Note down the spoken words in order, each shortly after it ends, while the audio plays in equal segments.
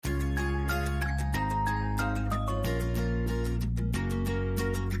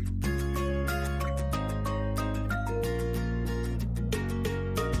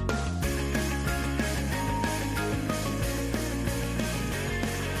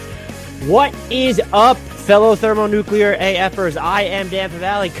What is up, fellow thermonuclear AFers? I am Dan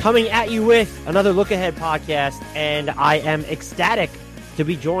Favale coming at you with another Look Ahead podcast, and I am ecstatic to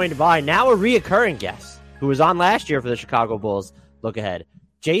be joined by now a reoccurring guest who was on last year for the Chicago Bulls Look Ahead,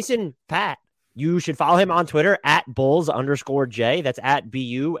 Jason Patt. You should follow him on Twitter at Bulls_J. That's at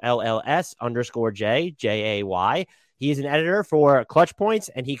BULLS_J, JAY. He is an editor for Clutch Points,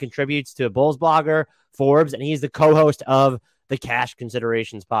 and he contributes to Bulls Blogger, Forbes, and he's the co-host of the Cash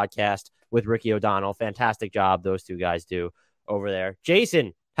Considerations podcast with Ricky O'Donnell. Fantastic job those two guys do over there.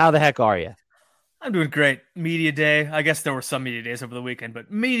 Jason, how the heck are you? I'm doing great. Media day. I guess there were some media days over the weekend, but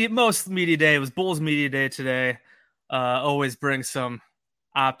most media day was Bulls media day today. Always brings some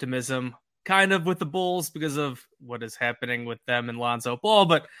optimism, kind of with the Bulls because of what is happening with them and Lonzo Ball,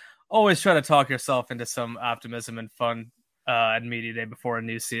 but always try to talk yourself into some optimism and fun at media day before a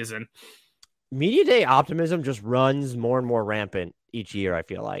new season. Media day optimism just runs more and more rampant each year, I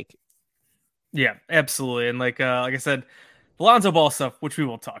feel like. Yeah, absolutely. And like I said, the Lonzo Ball stuff, which we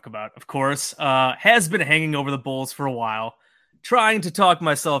will talk about, of course, has been hanging over the Bulls for a while, trying to talk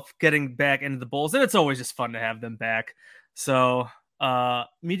myself getting back into the Bulls, and it's always just fun to have them back. So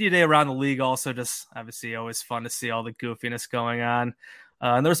media day around the league also just obviously always fun to see all the goofiness going on.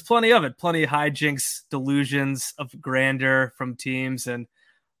 And there's plenty of it, plenty of hijinks, delusions of grandeur from teams, and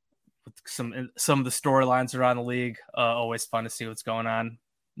with some of the storylines around the league. Always fun to see what's going on,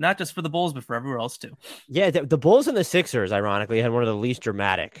 not just for the Bulls, but for everywhere else too. Yeah, the Bulls and the Sixers, ironically, had one of the least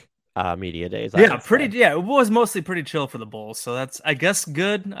dramatic media days. Yeah, it was mostly pretty chill for the Bulls, so that's, I guess,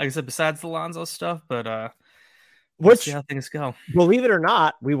 good. Like I said, besides the Lonzo stuff, but we'll see how things go. Believe it or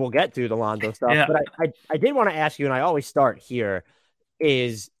not, we will get to the Lonzo stuff. Yeah. But I did want to ask you, and I always start here,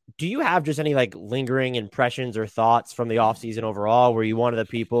 is do you have just any like lingering impressions or thoughts from the offseason overall? Were you one of the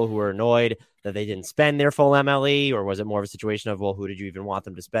people who were annoyed that they didn't spend their full MLE, or was it more of a situation of, well, who did you even want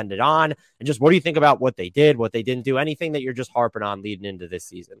them to spend it on? And just what do you think about what they did, what they didn't do, anything that you're just harping on leading into this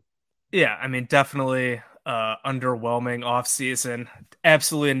season? Yeah, I mean, definitely underwhelming offseason.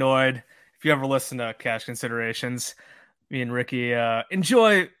 Absolutely annoyed. If you ever listen to Cash Considerations, me and Ricky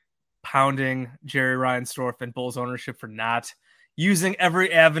enjoy pounding Jerry Reinsdorf and Bulls ownership for not using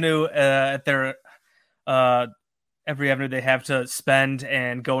every avenue at their every avenue they have to spend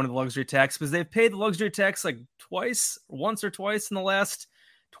and go into the luxury tax, because they've paid the luxury tax like once or twice in the last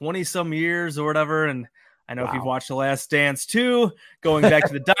 20 some years or whatever. And I know if you've watched The Last Dance too, going back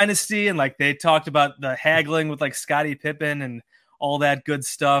to the dynasty, and like they talked about the haggling with like Scottie Pippen and all that good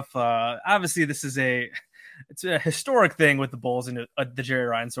stuff. Obviously this is it's a historic thing with the Bulls and the Jerry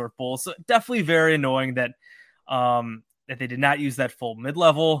Reinsdorf Bulls. So definitely very annoying that they did not use that full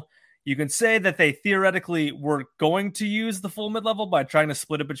mid-level. You can say that they theoretically were going to use the full mid-level by trying to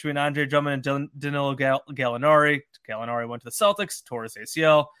split it between Andre Drummond and Danilo Gallinari. Gallinari went to the Celtics, tore his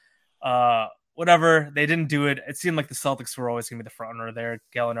ACL. Whatever, they didn't do it. It seemed like the Celtics were always going to be the front runner there.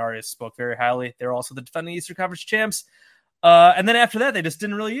 Gallinari spoke very highly. They're also the defending Eastern Conference champs. And then after that, they just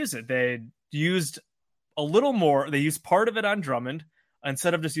didn't really use it. They used a little more. They used part of it on Drummond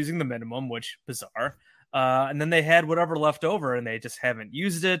instead of just using the minimum, which bizarre. And then they had whatever left over, and they just haven't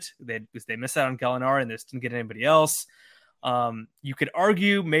used it. Because they missed out on Gallinari, and they just didn't get anybody else. You could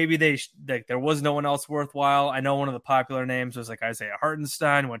argue maybe there was no one else worthwhile. I know one of the popular names was like Isaiah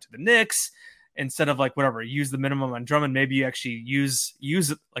Hartenstein, went to the Knicks. Instead of like whatever, use the minimum on Drummond, maybe you actually use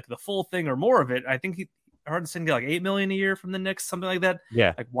it like the full thing or more of it. I think Hartenstein get like $8 million a year from the Knicks, something like that.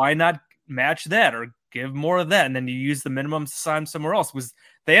 Yeah, like why not match that or give more of that, and then you use the minimum to sign somewhere else? Was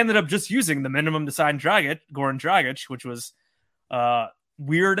they ended up just using the minimum to sign Goran Dragic, which was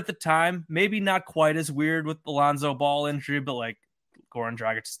weird at the time. Maybe not quite as weird with the Lonzo Ball injury, but like Goran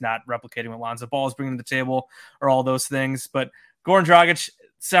Dragic is not replicating what Lonzo Ball is bringing to the table or all those things. But Goran Dragic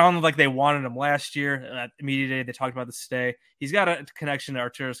sounded like they wanted him last year. At media day, they talked about this today. He's got a connection to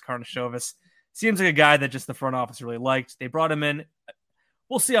Arturas Karnisovas. Seems like a guy that just the front office really liked. They brought him in.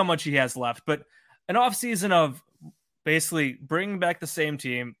 We'll see how much he has left. But an offseason of basically bringing back the same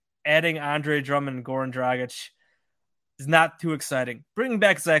team, adding Andre Drummond and Goran Dragic is not too exciting. Bringing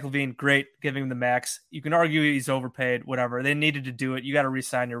back Zach LaVine, great. Giving him the max. You can argue he's overpaid, whatever. They needed to do it. You got to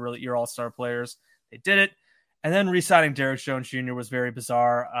re-sign your all-star players. They did it. And then re-signing Derek Jones Jr. was very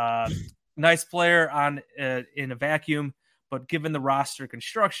bizarre. Nice player in a vacuum, but given the roster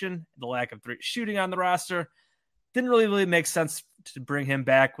construction, the lack of shooting on the roster, didn't really make sense to bring him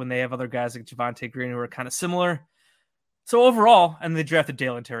back when they have other guys like Javonte Green who are kind of similar. So overall, and they drafted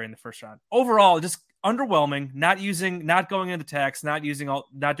Dalen Terry in the first round. Overall, just underwhelming. Not going into tax, not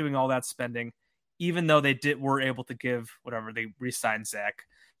doing all that spending, even though they were able to give whatever they re-signed Zach.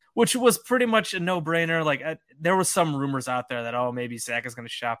 which was pretty much a no-brainer. Like there was some rumors out there that, oh, maybe Zach is going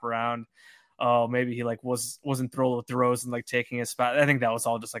to shop around. Oh, maybe he like wasn't thrilled with DeRozan like taking his spot. I think that was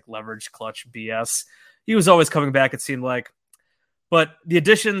all just like leverage clutch BS. He was always coming back, it seemed like. But the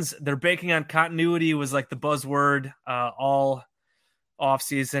additions, they're banking on continuity was like the buzzword all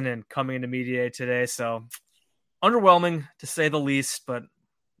offseason and coming into media today. So underwhelming to say the least, but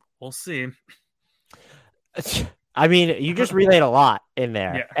we'll see. I mean, you just relayed a lot in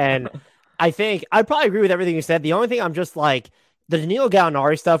there. Yeah. And I think I probably agree with everything you said. The only thing I'm just like, the Danilo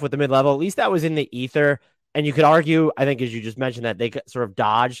Gallinari stuff with the mid-level, at least that was in the ether. And you could argue, I think, as you just mentioned, that they sort of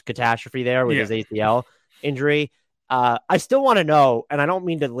dodged catastrophe there with his ACL injury. I still want to know, and I don't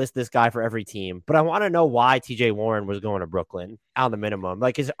mean to list this guy for every team, but I want to know why TJ Warren was going to Brooklyn on the minimum.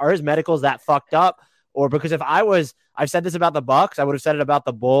 Like, are his medicals that fucked up? Or because if I've said this about the Bucks, I would have said it about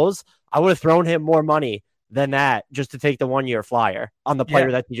the Bulls. I would have thrown him more money than that just to take the 1 year flyer on the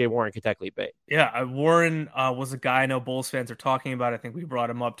player that TJ Warren could technically be. Yeah, Warren was a guy I know Bulls fans are talking about. I think we brought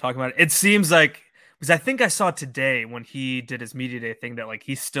him up talking about it. It seems like, because I think I saw today when he did his media day thing that like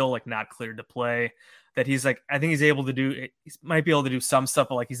he's still like not cleared to play. That he's like, I think he might be able to do some stuff,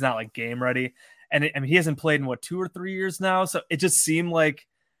 but like he's not like game ready. And I mean, he hasn't played in 2 or 3 years now. So it just seemed like,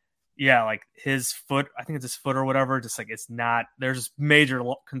 yeah, like his foot, I think it's his foot or whatever. Just like, it's not, there's just major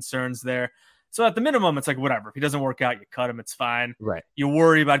concerns there. So at the minimum, it's like, whatever. If he doesn't work out, you cut him. It's fine. Right. You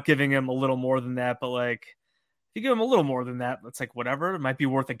worry about giving him a little more than that. But like, if you give him a little more than that, it's like, whatever. It might be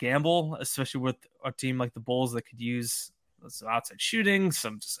worth a gamble, especially with a team like the Bulls that could use some outside shooting,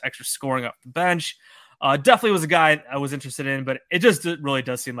 some just extra scoring off the bench. Definitely was a guy I was interested in, but it really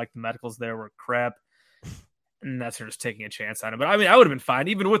does seem like the medicals there were crap. And that's just taking a chance on him. But I mean, I would have been fine.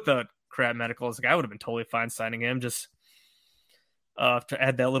 Even with the crap medicals, like, I would have been totally fine signing him. Just to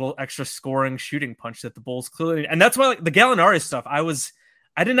add that little extra scoring shooting punch that the Bulls clearly, and that's why like the Gallinari stuff,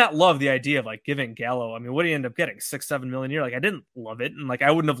 I did not love the idea of like giving Gallo. I mean, what do you end up getting? 6-7 million a year? Like, I didn't love it. And like, I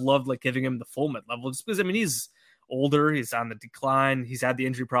wouldn't have loved like giving him the full mid level just because, I mean, he's older, he's on the decline, he's had the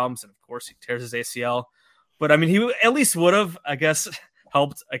injury problems, and of course he tears his ACL. But I mean, he at least would have, I guess,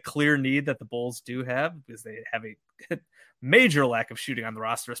 helped a clear need that the Bulls do have because they have a major lack of shooting on the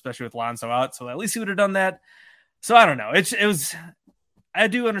roster, especially with Lonzo out. So at least he would have done that. So I don't know. It was. I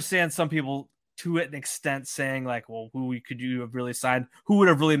do understand some people to an extent saying like, well, who could you have really signed? Who would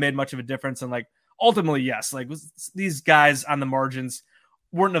have really made much of a difference? And like, ultimately, yes, like these guys on the margins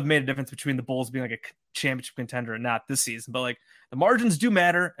wouldn't have made a difference between the Bulls being like a championship contender and not this season. But like the margins do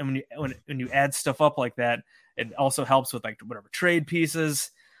matter. And when you add stuff up like that, it also helps with like whatever trade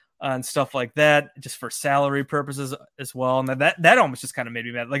pieces and stuff like that, just for salary purposes as well. And that almost just kind of made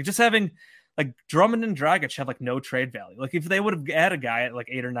me mad. Like just having like Drummond and Dragic have like no trade value. Like if they would have had a guy at like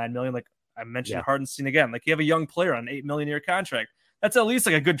 8 or 9 million, like I mentioned Hardenstein again, like you have a young player on an $8 million a year contract. That's at least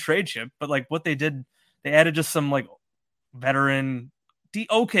like a good trade chip. But like what they did, they added just some like veteran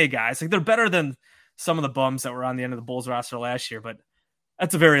okay guys. Like they're better than some of the bums that were on the end of the Bulls roster last year, but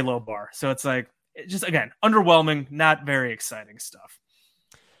that's a very low bar. So it's like, just again, underwhelming, not very exciting stuff.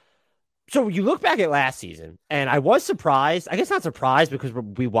 So you look back at last season, and I was surprised. I guess not surprised because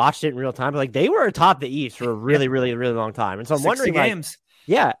we watched it in real time, but like they were atop the East for a really, really, really long time. And so I'm wondering, games.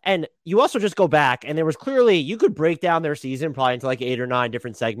 Yeah, and you also just go back, and there was clearly, you could break down their season probably into like 8 or 9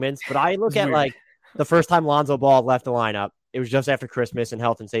 different segments, but I look at weird. Like the first time Lonzo Ball left the lineup, it was just after Christmas and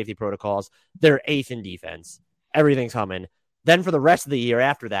health and safety protocols. They're 8th in defense. Everything's humming. Then for the rest of the year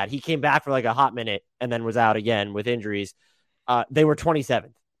after that, he came back for like a hot minute and then was out again with injuries. They were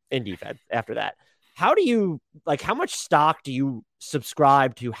 27th in defense after that. How much stock do you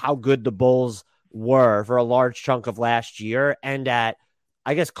subscribe to how good the Bulls were for a large chunk of last year and at,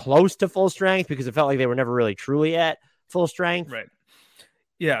 I guess, close to full strength, because it felt like they were never really truly at full strength? Right.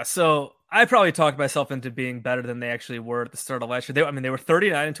 Yeah. So I probably talked myself into being better than they actually were at the start of last year. They were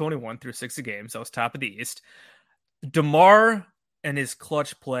 39-21 through 60 games. That was top of the East. DeMar and his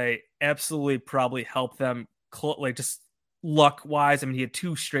clutch play absolutely probably helped them, like just luck-wise. I mean, he had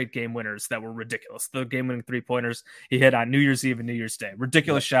 2 straight game winners that were ridiculous. The game-winning 3-pointers he hit on New Year's Eve and New Year's Day.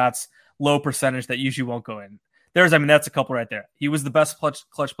 Ridiculous shots, low percentage that usually won't go in. That's a couple right there. He was the best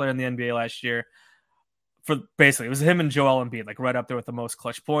clutch player in the NBA last year. It was him and Joel Embiid, like right up there with the most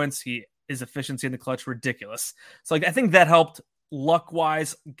clutch points. His efficiency in the clutch, ridiculous. So like I think that helped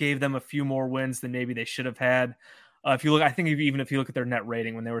luck-wise, gave them a few more wins than maybe they should have had. If you look at their net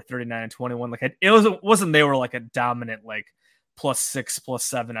rating when they were 39-21, like it wasn't they were like a dominant like +6,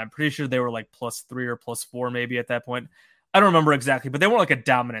 +7. I'm pretty sure they were like +3 or +4 maybe at that point. I don't remember exactly, but they weren't like a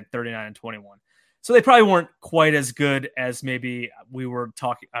dominant 39-21. So they probably weren't quite as good as maybe we were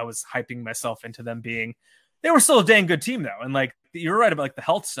talking. I was hyping myself into them being. they were still a dang good team though. And like, you're right about like the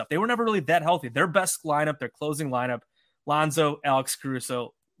health stuff. They were never really that healthy. Their best lineup, their closing lineup, Lonzo, Alex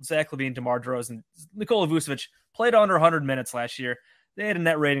Caruso, Zach LaVine, DeMar DeRozan, Nikola Vucevic played under 100 minutes last year. They had a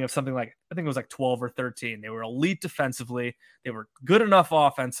net rating of something like, I think it was like 12 or 13. They were elite defensively. They were good enough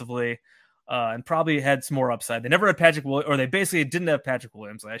offensively, and probably had some more upside. They never had Patrick Williams, or they basically didn't have Patrick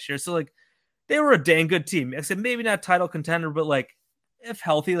Williams last year. So like, they were a dang good team. I said maybe not title contender, but like, if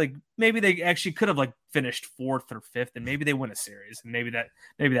healthy, like maybe they actually could have like finished 4th or 5th, and maybe they win a series, and maybe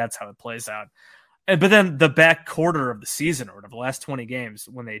that's how it plays out. But then the back quarter of the season, or the last 20 games,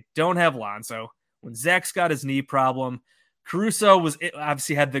 when they don't have Lonzo, when Zach's got his knee problem, Caruso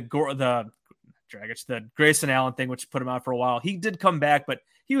obviously had the Grayson Allen thing, which put him out for a while. He did come back, but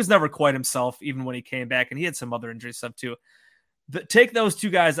he was never quite himself, even when he came back, and he had some other injury stuff too. Take those two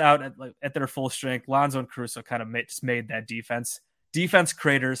guys out at their full strength. Lonzo and Caruso kind of just made that defense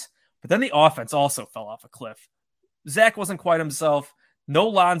craters, but then the offense also fell off a cliff. Zach wasn't quite himself. No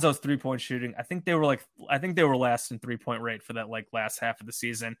Lonzo's 3-point shooting. I think they were last in 3-point rate for that like last half of the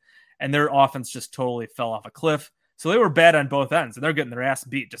season, and their offense just totally fell off a cliff. So they were bad on both ends, and they're getting their ass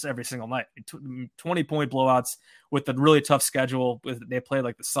beat just every single night. 20-point blowouts with a really tough schedule. They played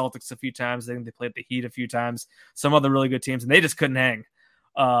like the Celtics a few times. I think they played the Heat a few times. Some other really good teams, and they just couldn't hang.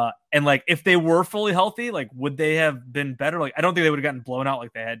 And like, if they were fully healthy, like, would they have been better? Like, I don't think they would have gotten blown out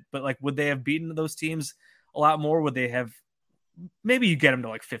like they had, but like, would they have beaten those teams a lot more? Would they have, maybe you get them to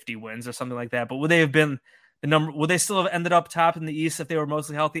like 50 wins or something like that, but would they have been the number? Would they still have ended up top in the East if they were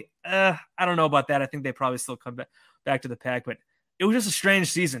mostly healthy? I don't know about that. I think they probably still come back to the pack, but it was just a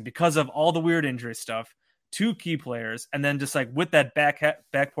strange season because of all the weird injury stuff, 2 key players, and then just like with that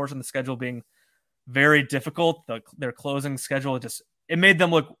back portion of the schedule being very difficult, their closing schedule, it made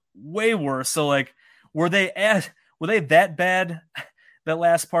them look way worse. So like, were they that bad that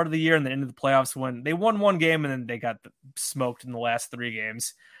last part of the year and then into the playoffs when they won 1 game and then they got smoked in the last 3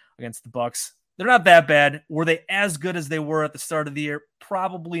 games against the Bucks? They're not that bad. Were they as good as they were at the start of the year?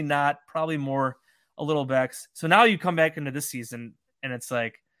 Probably not. Probably more a little back. So now you come back into this season and it's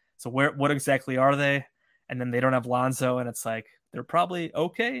like, so what exactly are they? And then they don't have Lonzo, and it's like, they're probably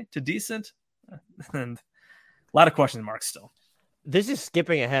okay to decent. And a lot of question marks still. This is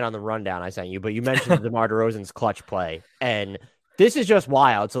skipping ahead on the rundown I sent you, but you mentioned DeMar DeRozan's clutch play, and this is just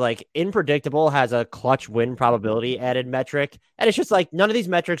wild. So like, Unpredictable has a clutch win probability added metric, and it's just like, none of these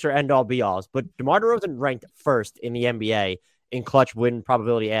metrics are end all be alls, but DeMar DeRozan ranked 1st in the NBA in clutch win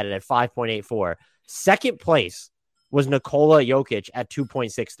probability added at 5.84. Second place was Nikola Jokic at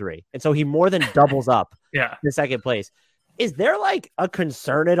 2.63. And so he more than doubles up in second place. Is there like a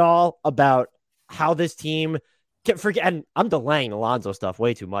concern at all about how this team can forget? And I'm delaying Alonzo stuff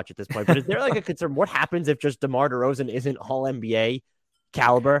way too much at this point, but is there like a concern? What happens if just DeMar DeRozan isn't all NBA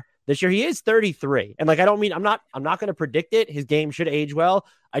caliber this year? He is 33. And like, I'm not going to predict it. His game should age well.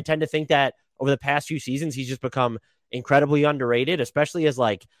 I tend to think that over the past few seasons, he's just become incredibly underrated, especially as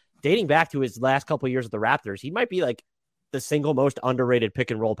like, dating back to his last couple of years with the Raptors, he might be like the single most underrated pick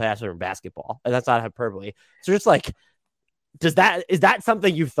and roll passer in basketball. And that's not hyperbole. So just like, is that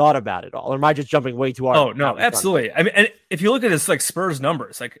something you've thought about at all? Or am I just jumping way too hard? Oh, no, absolutely. I mean, and if you look at his like Spurs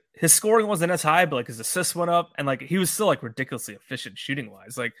numbers, like his scoring wasn't as high, but like his assists went up, and like he was still like ridiculously efficient shooting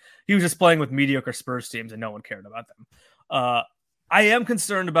wise. Like he was just playing with mediocre Spurs teams and no one cared about them. I am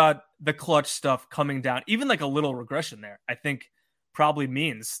concerned about the clutch stuff coming down, even like a little regression there. I think probably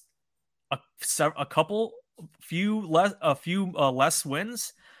means a few less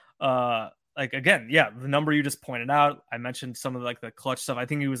wins. Like, again, the number you just pointed out, I mentioned some of like the clutch stuff. I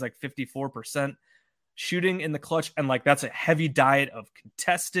think he was like 54% shooting in the clutch. And like, that's a heavy diet of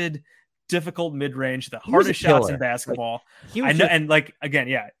contested, difficult mid-range, the hardest shots in basketball. Like, I know. And like, again,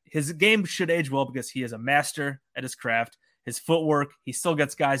 his game should age well because he is a master at his craft, his footwork. He still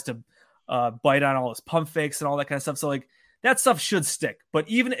gets guys to bite on all his pump fakes and all that kind of stuff. So like, that stuff should stick. But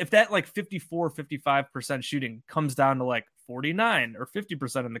even if that like 55% shooting comes down to like 49 or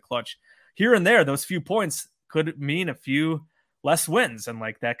 50% in the clutch, here and there, those few points could mean a few less wins. And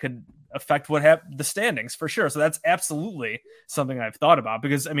like, that could affect the standings for sure. So that's absolutely something I've thought about,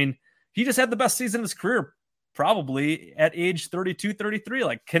 because I mean, he just had the best season of his career, probably at age 32, 33.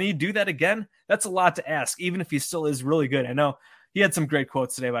 Like, can he do that again? That's a lot to ask, even if he still is really good. I know he had some great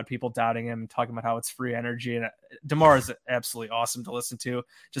quotes today about people doubting him, talking about how it's free energy. And DeMar is absolutely awesome to listen to.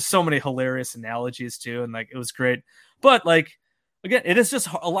 Just so many hilarious analogies too. And like, it was great. But like, again, it is just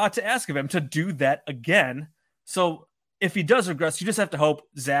a lot to ask of him to do that again. So if he does regress, you just have to hope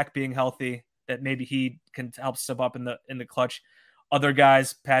Zach being healthy, that maybe he can help step up in the clutch. Other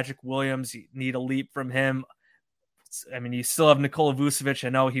guys, Patrick Williams, you need a leap from him. I mean, you still have Nikola Vucevic. I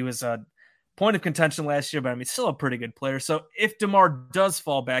know he was point of contention last year, but I mean, still a pretty good player. So if DeMar does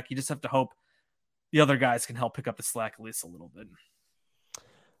fall back, you just have to hope the other guys can help pick up the slack at least a little bit.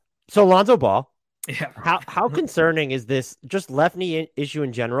 So Lonzo Ball, yeah, how concerning is this just left knee issue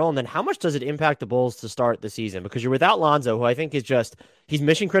in general? And then how much does it impact the Bulls to start the season? Because you're without Lonzo, who I think is he's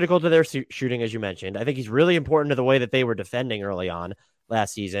mission critical to their shooting, as you mentioned. I think he's really important to the way that they were defending early on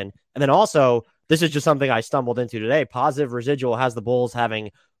last season. And then also, this is just something I stumbled into today. Positive Residual has the Bulls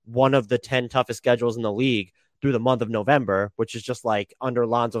having one of the 10 toughest schedules in the league through the month of November, which is just like under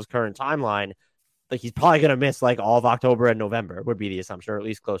Lonzo's current timeline. Like he's probably going to miss like all of October and November would be the assumption, or at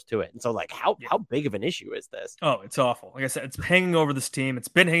least close to it. And so like how big of an issue is this? Oh, it's awful. Like I said, it's hanging over this team. It's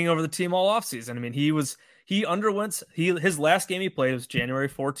been hanging over the team all offseason. I mean, his last game he played was January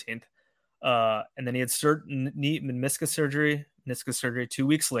 14th. And then he had knee meniscus surgery 2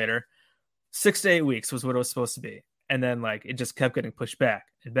 weeks later. 6 to 8 weeks was what it was supposed to be. And then like it just kept getting pushed back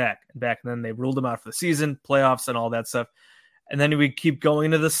and back and back. And then they ruled him out for the season, playoffs and all that stuff. And then we keep going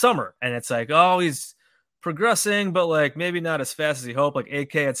into the summer and it's like, oh, he's progressing, but like maybe not as fast as he hoped. Like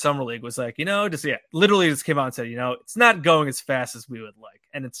AK at Summer League was like, literally just came out and said, it's not going as fast as we would like.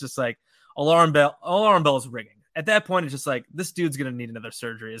 And it's just like alarm bell is ringing. At that point, it's just like, this dude's going to need another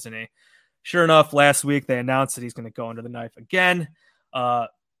surgery, isn't he? Sure enough, last week they announced that he's going to go under the knife again.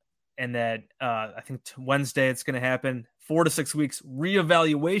 And that I think Wednesday it's going to happen. 4 to 6 weeks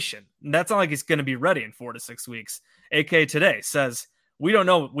reevaluation. And that's not like he's going to be ready in 4 to 6 weeks. AK today says, we don't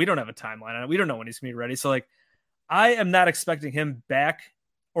know. We don't have a timeline on it. We don't know when he's going to be ready. So like, I am not expecting him back,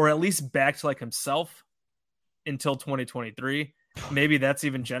 or at least back to like himself until 2023. Maybe that's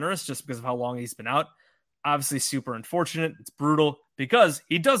even generous just because of how long he's been out. Obviously super unfortunate. It's brutal because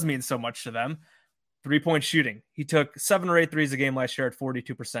he does mean so much to them. 3-point shooting. He took 7 or 8 threes a game last year at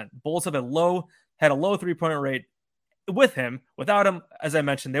 42%. Bulls have had a low 3-point rate with him. Without him, as I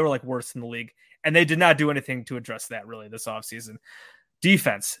mentioned, they were like worse in the league, and they did not do anything to address that really this offseason.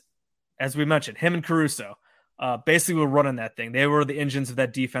 Defense, as we mentioned, him and Caruso basically were running that thing. They were the engines of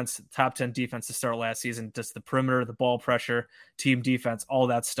that defense, top 10 defense to start last season. Just the perimeter, the ball pressure, team defense, all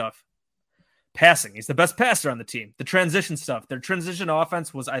that stuff. Passing, he's the best passer on the team. The transition stuff, their transition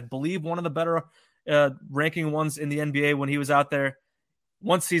offense was, I believe, one of the better ranking ones in the NBA when he was out there.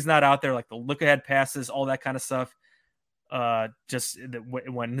 Once he's not out there, like the look ahead passes, all that kind of stuff, just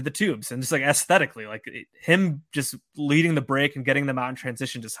went into the tubes. And just like aesthetically, like him just leading the break and getting them out in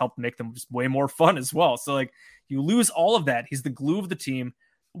transition just helped make them just way more fun as well. So like you lose all of that. He's the glue of the team,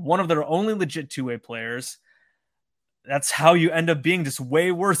 one of their only legit two-way players. That's how you end up being just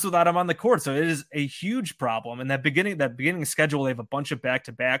way worse without him on the court. So it is a huge problem. And that beginning schedule, they have a bunch of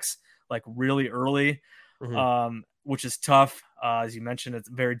back-to-backs like really early, which is tough. As you mentioned, it's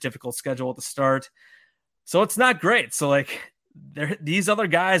a very difficult schedule at the start. So it's not great. So like these other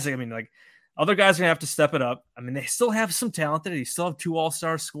guys, I mean, like other guys are going to have to step it up. I mean, they still have some talent there. You still have 2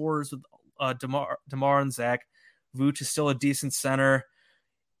 all-star scorers with DeMar and Zach. Vooch is still a decent center.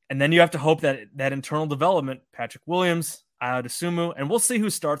 And then you have to hope that internal development, Patrick Williams, Ayo Dosunmu, and we'll see who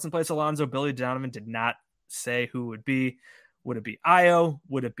starts in place. Alonzo. Billy Donovan did not say who it would be. Would it be Ayo?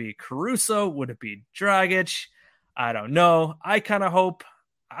 Would it be Caruso? Would it be Dragic? I don't know. I kind of hope.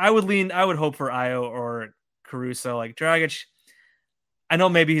 I would hope for Ayo or Caruso. Like Dragic, I know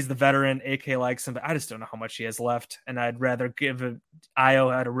maybe he's the veteran. AK likes him, but I just don't know how much he has left. And I'd rather give him.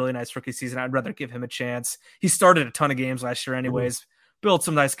 Ayo had a really nice rookie season. I'd rather give him a chance. He started a ton of games last year anyways. Built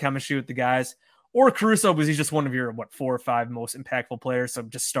some nice chemistry with the guys. Or Caruso, because he's just one of your 4 or 5 most impactful players. So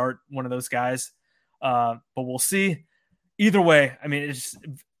just start one of those guys. But we'll see. Either way, I mean,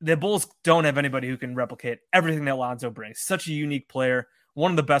 the Bulls don't have anybody who can replicate everything that Lonzo brings. Such a unique player,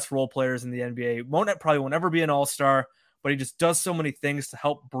 one of the best role players in the NBA. Probably won't ever be an all-star, but he just does so many things to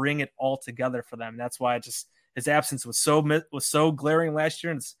help bring it all together for them. That's why his absence was so glaring last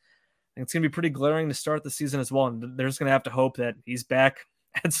year, and it's going to be pretty glaring to start the season as well. And they're just going to have to hope that he's back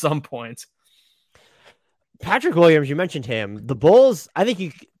at some point. Patrick Williams, you mentioned him. The Bulls, I think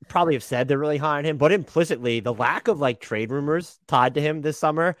you probably have said they're really high on him, but implicitly, the lack of like trade rumors tied to him this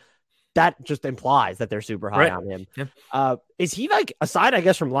summer, that just implies that they're super high on him. Yeah. Is he like, aside, I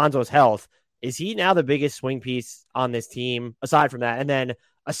guess, from Lonzo's health, is he now the biggest swing piece on this team aside from that? And then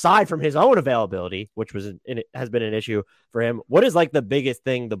aside from his own availability, which has been an issue for him, what is like the biggest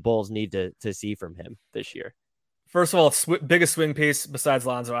thing the Bulls need to see from him this year? First of all, biggest swing piece besides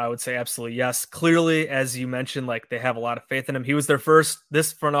Lonzo, I would say absolutely yes. Clearly, as you mentioned, like they have a lot of faith in him. He was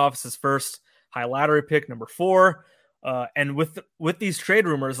this front office's first high lottery pick, number 4. And with these trade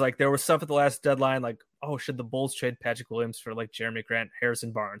rumors, like there was stuff at the last deadline, like oh, should the Bulls trade Patrick Williams for like Jeremy Grant,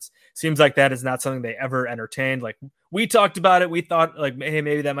 Harrison Barnes? Seems like that is not something they ever entertained. Like we talked about it. We thought like, hey,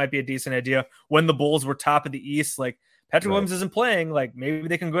 maybe that might be a decent idea when the Bulls were top of the East. Like Patrick Williams isn't playing. Like maybe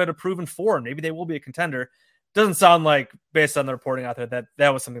they can go ahead and prove in form. Maybe they will be a contender. Doesn't sound like, based on the reporting out there,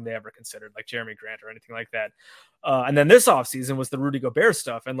 that was something they ever considered, like Jeremy Grant or anything like that. And then this offseason was the Rudy Gobert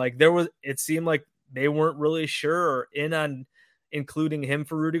stuff. And like it seemed like they weren't really sure or in on including him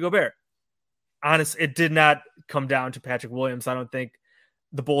for Rudy Gobert. Honest, it did not come down to Patrick Williams. I don't think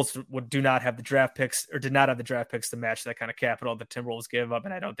the Bulls did not have the draft picks to match that kind of capital the Timberwolves gave up.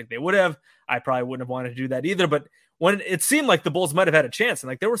 And I don't think they would have. I probably wouldn't have wanted to do that either. But when it seemed like the Bulls might have had a chance, and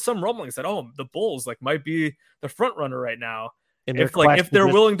like there were some rumblings that, oh, the Bulls like might be the front runner right now. If they're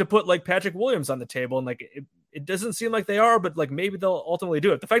willing to put like Patrick Williams on the table, and like it doesn't seem like they are, but like maybe they'll ultimately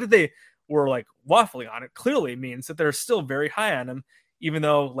do it. The fact that they were like waffling on it clearly means that they're still very high on him, even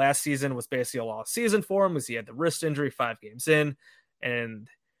though last season was basically a lost season for him, because he had the wrist injury 5 games in, and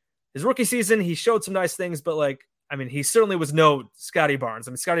his rookie season he showed some nice things, but like I mean he certainly was no Scotty Barnes.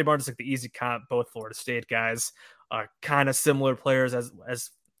 I mean Scotty Barnes is like the easy comp, both Florida State guys, kind of similar players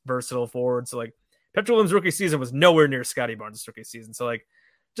as versatile forwards. So like Patrick Williams' rookie season was nowhere near Scotty Barnes' rookie season. So like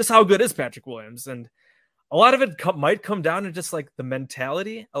just how good is Patrick Williams? And a lot of it might come down to just like the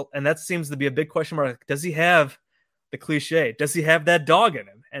mentality, and that seems to be a big question mark. Does he have the cliche? Does he have that dog in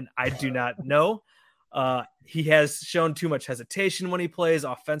him? And I do not know. He has shown too much hesitation when he plays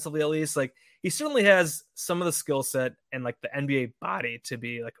offensively, at least. Like he certainly has some of the skill set and like the NBA body to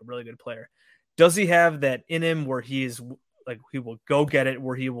be like a really good player. Does he have that in him where he is like, he will go get it,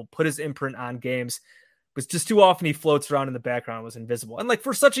 where he will put his imprint on games? But just too often he floats around in the background, was invisible. And like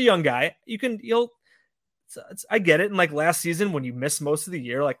for such a young guy, I get it. And like last season, when you miss most of the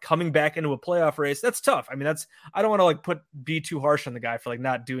year, like coming back into a playoff race, that's tough. I mean, I don't want to like be too harsh on the guy for like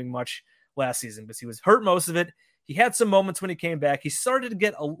not doing much last season, because he was hurt most of it. He had some moments when he came back. He started to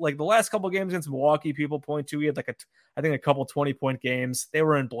get like the last couple of games against Milwaukee, people point to, he had like I think a couple 20-point games. They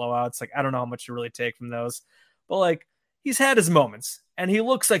were in blowouts. Like, I don't know how much to really take from those, but like he's had his moments and he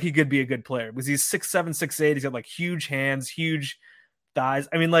looks like he could be a good player because he's 6'7", 6'8". He's got like huge hands, huge thighs.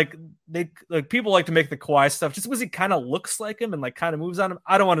 I mean, like people like to make the Kawhi stuff just because he kind of looks like him and like kind of moves on him.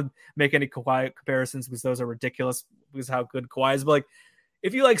 I don't want to make any Kawhi comparisons because those are ridiculous because how good Kawhi is. But like,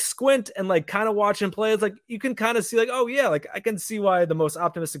 if you like squint and like kind of watch him play, it's like you can kind of see like, oh yeah, like I can see why the most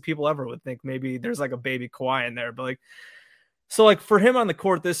optimistic people ever would think maybe there's like a baby Kawhi in there. But like, so like for him on the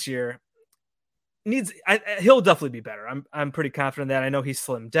court this year, he'll definitely be better. I'm pretty confident that. I know he's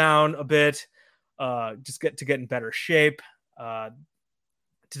slimmed down a bit, just get in better shape, to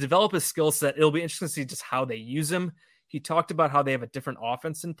develop his skill set. It'll be interesting to see just how they use him. He talked about how they have a different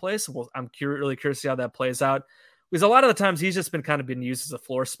offense in place. Well, I'm really curious to see how that plays out, because a lot of the times he's just been being used as a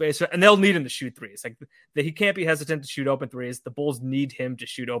floor spacer, and they'll need him to shoot threes. Like he can't be hesitant to shoot open threes. The Bulls need him to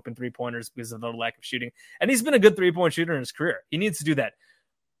shoot open 3-pointers because of their lack of shooting. And he's been a good 3-point shooter in his career. He needs to do that.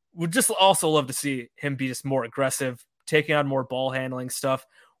 Would just also love to see him be just more aggressive, taking on more ball handling stuff.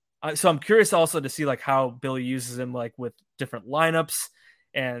 So I'm curious also to see like how Billy uses him like with different lineups.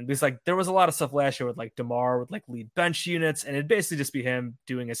 And because like there was a lot of stuff last year with like DeMar with like lead bench units, and it'd basically just be him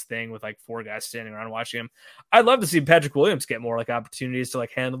doing his thing with like 4 guys standing around watching him. I'd love to see Patrick Williams get more like opportunities to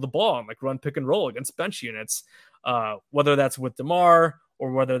like handle the ball and like run pick and roll against bench units, whether that's with DeMar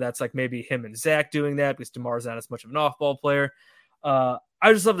or whether that's like maybe him and Zach doing that because DeMar's not as much of an off-ball player. I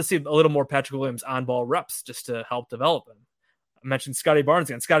just love to see a little more Patrick Williams on-ball reps just to help develop him. I mentioned Scotty Barnes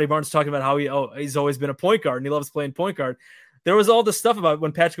again. Scotty Barnes talking about how he's always been a point guard and he loves playing point guard. There was all this stuff about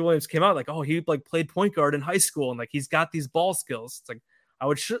when Patrick Williams came out, like, oh, he like played point guard in high school and like he's got these ball skills. It's like I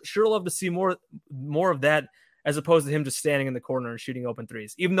would sure love to see more of that as opposed to him just standing in the corner and shooting open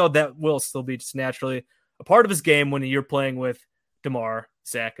threes, even though that will still be just naturally a part of his game when you're playing with DeMar,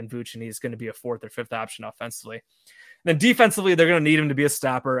 Zach, and Vooch, and he's going to be a 4th or 5th option offensively. Then defensively, they're going to need him to be a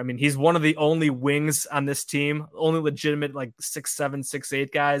stopper. I mean, he's one of the only wings on this team, only legitimate like 6'7",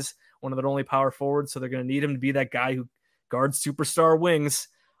 6'8" guys, one of the only power forwards. So they're going to need him to be that guy who guards superstar wings.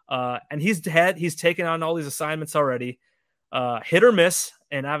 And he's taken on all these assignments already, hit or miss.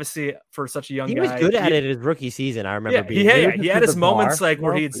 And obviously for such a young guy, he was good at it his rookie season. I remember he had his moments like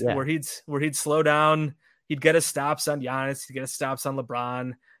where he'd slow down. He'd get his stops on Giannis. He'd get his stops on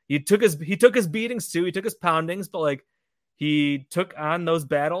LeBron. He took his beatings too. He took his poundings, but like he took on those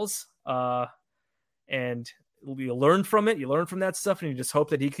battles, and you learn from it. You learn from that stuff, and you just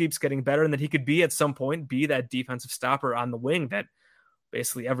hope that he keeps getting better and that he could be at some point be that defensive stopper on the wing that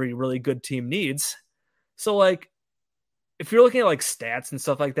basically every really good team needs. So like, if you're looking at like stats and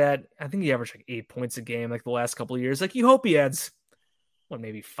stuff like that, I think he averaged like 8 points a game like the last couple of years. Like you hope he adds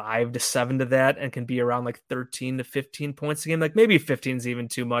maybe 5 to 7 to that, and can be around like 13 to 15 points a game. Like maybe 15 is even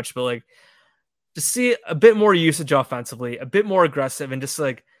too much, but like to see a bit more usage offensively, a bit more aggressive, and just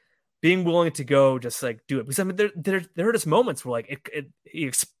like being willing to go, just like do it. Because I mean, there are just moments where like he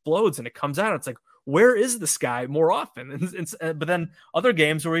explodes and it comes out. It's like, where is this guy more often? But then other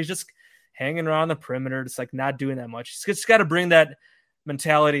games where he's just hanging around the perimeter, just like not doing that much. He's just got to bring that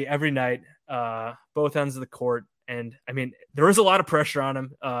mentality every night, both ends of the court. And I mean, there is a lot of pressure on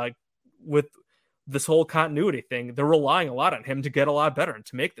him with this whole continuity thing. They're relying a lot on him to get a lot better and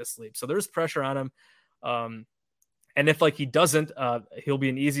to make this leap. So there's pressure on him. And if like he doesn't, he'll be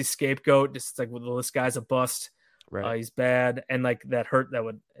an easy scapegoat. Just like, well, this guy's a bust. Right. He's bad. And like that hurt that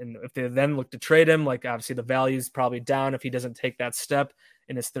would, and if they then look to trade him, like obviously the value is probably down if he doesn't take that step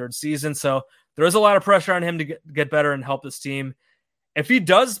in his third season. So there is a lot of pressure on him to get better and help this team. If he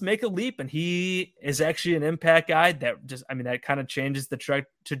does make a leap and he is actually an impact guy, that just, I mean, that kind of changes the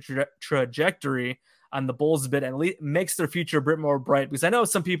trajectory on the Bulls a bit and makes their future a bit more bright. Because I know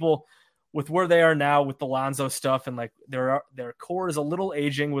some people, with where they are now with the Lonzo stuff and like their core is a little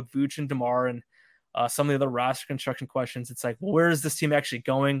aging with Vooch and DeMar and some of the other roster construction questions. It's like, well, where is this team actually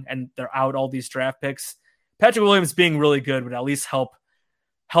going? And they're out all these draft picks. Patrick Williams being really good would at least help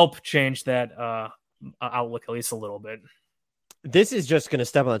change that outlook at least a little bit. This is just going to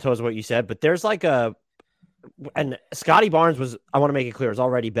step on the toes of what you said, but there's like and Scotty Barnes was, I want to make it clear, is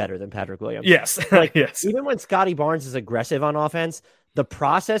already better than Patrick Williams. Yes. Like, yes. Even when Scotty Barnes is aggressive on offense, the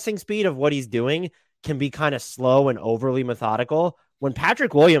processing speed of what he's doing can be kind of slow and overly methodical. When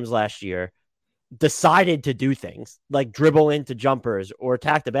Patrick Williams last year decided to do things like dribble into jumpers or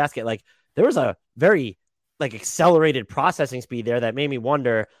attack the basket, like there was a very like accelerated processing speed there that made me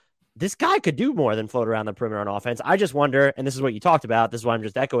wonder, this guy could do more than float around the perimeter on offense. I just wonder, and this is what you talked about, this is why I'm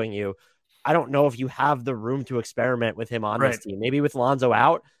just echoing you, I don't know if you have the room to experiment with him on this team. Maybe with Lonzo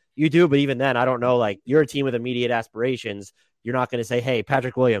out, you do, but even then, I don't know. Like, you're a team with immediate aspirations. You're not going to say, hey,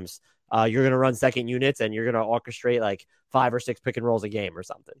 Patrick Williams, you're going to run second units and you're going to orchestrate like 5 or 6 pick and rolls a game or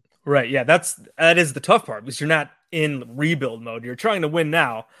something. Right. Yeah, that is the tough part because you're not in rebuild mode. You're trying to win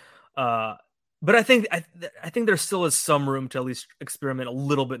now. But I think there still is some room to at least experiment a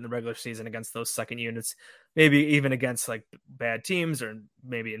little bit in the regular season against those second units, maybe even against like bad teams or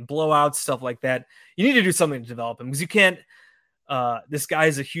maybe in blowouts, stuff like that. You need to do something to develop him because you can't. This guy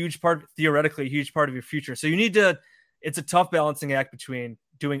is theoretically a huge part of your future. So you need to. It's a tough balancing act between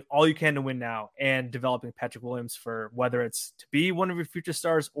doing all you can to win now and developing Patrick Williams for whether it's to be one of your future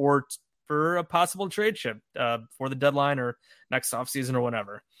stars or for a possible trade chip for the deadline or next offseason or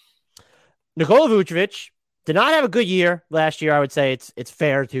whatever. Nikola Vucevic did not have a good year last year. I would say it's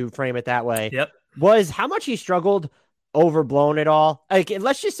fair to frame it that way. Yep. Was how much he struggled overblown at all? Like,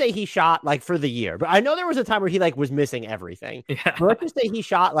 let's just say he shot like for the year, but I know there was a time where he like was missing everything. Yeah. But let's just say he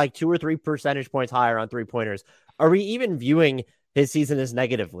shot like 2 or 3 percentage points higher on 3-pointers. Are we even viewing his season as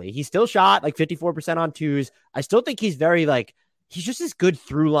negatively? He still shot like 54% on twos. I still think he's very like, he's just this good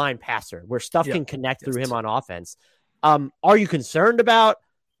through line passer where stuff can connect through him on offense. Are you concerned about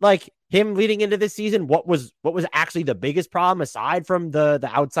like him leading into this season? What was actually the biggest problem aside from the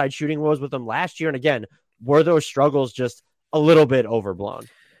outside shooting woes with him last year? And again, were those struggles just a little bit overblown?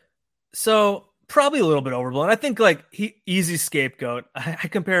 So probably a little bit overblown. I think like easy scapegoat. I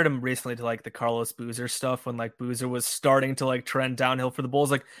compared him recently to like the Carlos Boozer stuff when like Boozer was starting to like trend downhill for the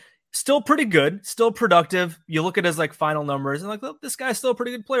Bulls. Like still pretty good, still productive. You look at his like final numbers and like, look, this guy's still a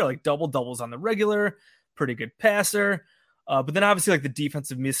pretty good player, like doubles on the regular, pretty good passer. But then obviously like the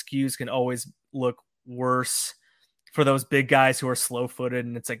defensive miscues can always look worse for those big guys who are slow footed.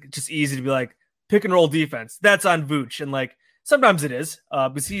 And it's like, just easy to be like pick and roll defense. That's on Vooch. And like, sometimes it is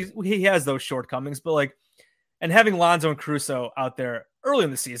because he has those shortcomings, but like, and having Lonzo and Caruso out there early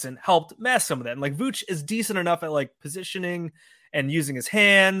in the season helped mask some of that. And like Vooch is decent enough at like positioning and using his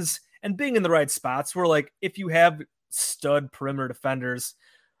hands and being in the right spots where like, if you have stud perimeter defenders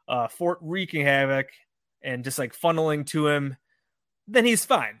for wreaking havoc and just like funneling to him, then he's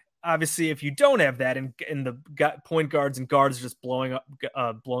fine. Obviously, if you don't have that and the point guards and guards just blowing up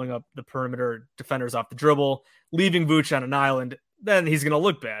the perimeter defenders off the dribble, leaving Vooch on an island, then he's going to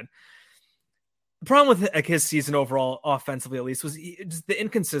look bad. The problem with like his season overall, offensively at least, was just the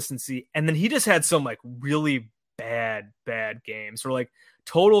inconsistency. And then he just had some like really bad games or like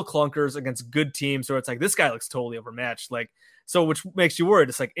total clunkers against good teams where it's like, this guy looks totally overmatched. Like, so which makes you worried.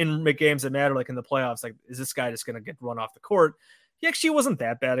 It's like in games that matter, like in the playoffs, like, is this guy just going to get run off the court? He actually wasn't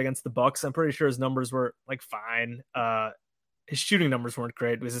that bad against the Bucks. I'm pretty sure his numbers were like fine. his shooting numbers weren't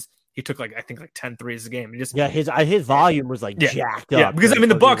great because he took I think 10 threes a game. His volume was jacked up. Yeah, because I mean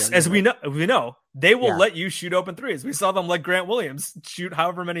the Bucks, as we know, they will let you shoot open threes. We saw them let Grant Williams shoot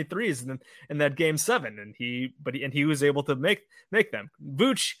however many threes in that game 7, and he was able to make them.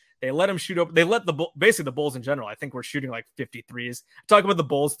 Vooch, they let him shoot open. They let basically the Bulls in general, I think, were shooting 50 threes. Talk about the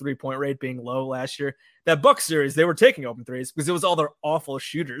Bulls 3-point rate being low last year. That Bucks series, they were taking open threes because it was all their awful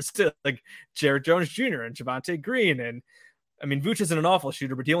shooters to Jarrett Jones Jr. and Javonte Green. And I mean, Vooch isn't an awful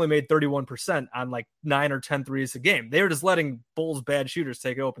shooter, but he only made 31% on 9 or 10 threes a game. They were just letting Bulls bad shooters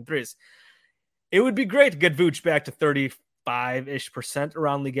take open threes. It would be great to get Vooch back to 35-ish%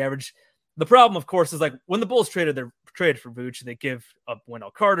 around league average. The problem, of course, is when the Bulls traded for Vooch, they give up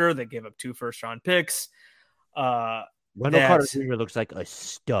Wendell Carter, they gave up 2 first-round picks. Wendell Carter Jr. looks like a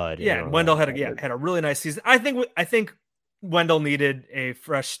stud. Yeah, Wendell had a really nice season. I think Wendell needed a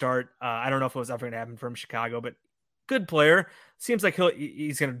fresh start. I don't know if it was ever going to happen from Chicago, but good player. Seems like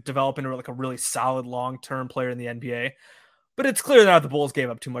he's going to develop into a really solid long-term player in the NBA. But it's clear that the Bulls gave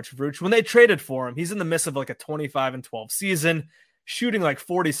up too much for Vooch. When they traded for him, he's in the midst of a 25-12 season, shooting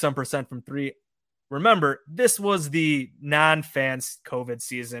 40-some% from 3. Remember, this was the non-fans COVID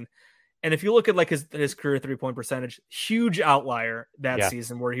season. And if you look at his career 3-point percentage, huge outlier that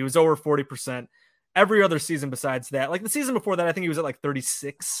season where he was over 40%. Every other season besides that, the season before that, I think he was at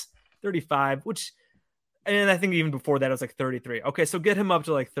 36, 35, and I think even before that, it was 33. Okay, so get him up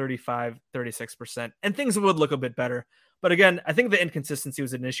to 35, 36%, and things would look a bit better. But again, I think the inconsistency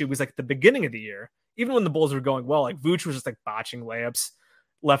was an issue. It was the beginning of the year, even when the Bulls were going well, Vooch was just botching layups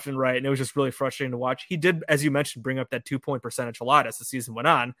left and right, and it was just really frustrating to watch. He did, as you mentioned, bring up that 2-point percentage a lot as the season went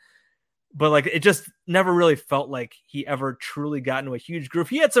on, but it just never really felt like he ever truly got into a huge groove.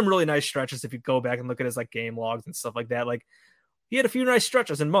 He had some really nice stretches if you go back and look at his game logs and stuff like that. He had a few nice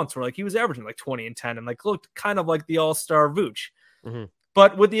stretches in months where he was averaging 20 and 10 and looked kind of like the all-star Vooch. Mm-hmm.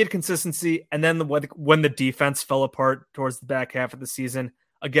 But with the inconsistency, and then when the defense fell apart towards the back half of the season,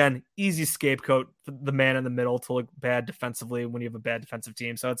 again, easy scapegoat for the man in the middle to look bad defensively when you have a bad defensive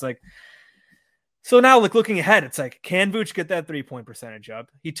team. So it's so now looking ahead, it's can Vooch get that 3-point percentage up?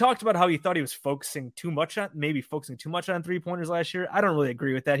 He talked about how he thought he was focusing too much on 3-pointers last year. I don't really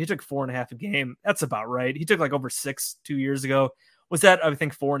agree with that. He took 4.5 a game. That's about right. He took over 6 2 years ago. Was that, I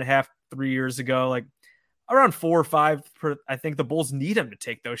think, 4.5 3 years ago? Around 4 or 5. I think the Bulls need him to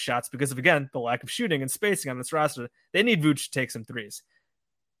take those shots because of, again, the lack of shooting and spacing on this roster. They need Vooch to take some threes.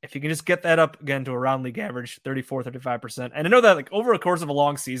 If you can just get that up again to around league average, 34, 35%. And I know that over a course of a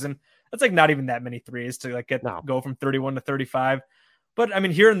long season, that's not even that many threes to go from 31 to 35. But I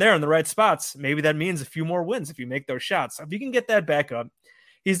mean, here and there in the right spots, maybe that means a few more wins if you make those shots. So if you can get that back up,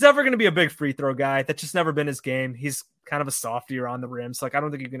 he's never going to be a big free throw guy. That's just never been his game. He's kind of a softie around the rim. So I don't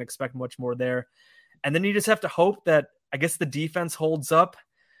think you can expect much more there. And then you just have to hope that, I guess, the defense holds up.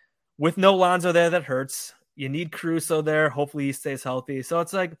 With no Lonzo there, that hurts. You need Caruso there. Hopefully he stays healthy. So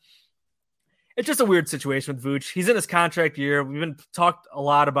it's just a weird situation with Vooch. He's in his contract year. We've been talked a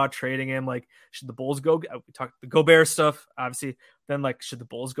lot about trading him. Should the Bulls go? We talked the Gobert stuff, obviously. Then should the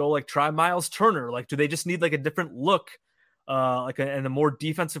Bulls go try Miles Turner? Do they just need a different look, and a more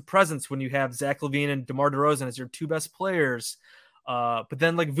defensive presence when you have Zach LaVine and DeMar DeRozan as your 2 best players? But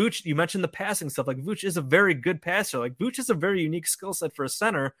then Vooch, you mentioned the passing stuff. Vooch is a very good passer. Vooch is a very unique skill set for a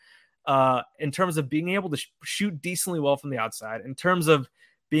center. In terms of being able to shoot decently well from the outside, in terms of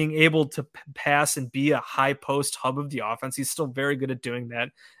being able to pass and be a high post hub of the offense. He's still very good at doing that.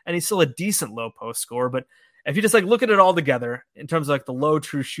 And he's still a decent low post scorer. But if you just look at it all together in terms of the low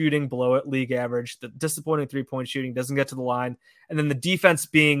true shooting below at league average, the disappointing 3-point shooting doesn't get to the line. And then the defense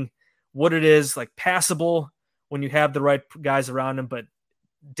being what it is, passable when you have the right guys around him, but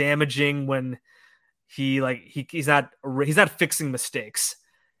damaging when he's not fixing mistakes.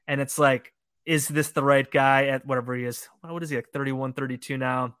 And it's is this the right guy at whatever he is? What is he, 31, 32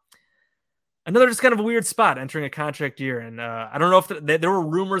 now? Another just kind of a weird spot entering a contract year. And I don't know if there were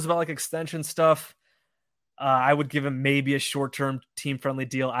rumors about extension stuff. I would give him maybe a short-term team-friendly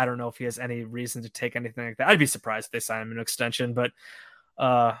deal. I don't know if he has any reason to take anything like that. I'd be surprised if they sign him an extension. But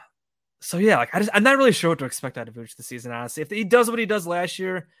so yeah, I'm not really sure what to expect out of Vooch this season, honestly. If he does what he does last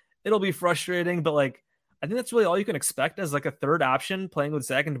year, it'll be frustrating. But I think that's really all you can expect as a third option playing with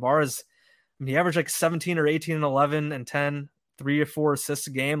Zach and DeMar. He averaged 17 or 18 and 11 and 10, 3 or 4 assists a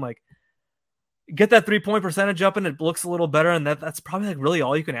game. Get that 3-point percentage up and it looks a little better. And that's probably really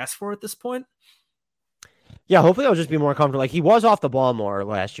all you can ask for at this point. Yeah, hopefully I'll just be more comfortable. He was off the ball more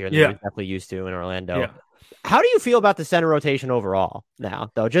last year than he was definitely used to in Orlando. Yeah. How do you feel about the center rotation overall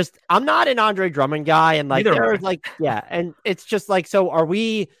now, though? I'm not an Andre Drummond guy, and and it's just so are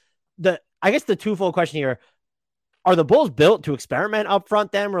we I guess the twofold question here, Are the Bulls built to experiment up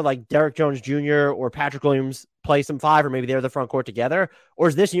front then, where like Derek Jones Jr. or Patrick Williams play some five, or maybe they're the front court together? Or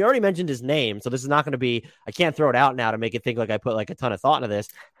is this, you already mentioned his name, so this is not going to be, I can't throw it out now to make it think like I put like a ton of thought into this.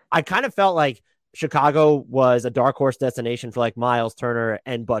 I kind of felt like Chicago was a dark horse destination for like Miles Turner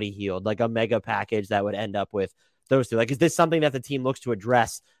and Buddy Hield, like a mega package that would end up with those two. Like, is this something that the team looks to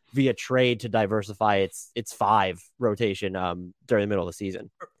address via trade to diversify its five rotation during the middle of the season?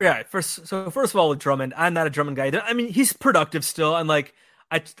 Yeah. First of all, with Drummond, I'm not a Drummond guy. I mean, he's productive still, and like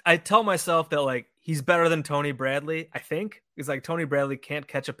I tell myself that like he's better than Tony Bradley. I think because like Tony Bradley can't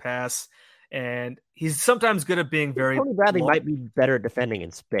catch a pass, and he's sometimes good at being very. Tony Bradley might be better at defending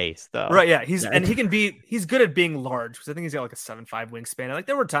in space, though. Right? Yeah, he's good at being large because I think he's got like a 7'5" wingspan. And like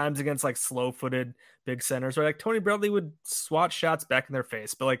there were times against like slow-footed big centers where like Tony Bradley would swat shots back in their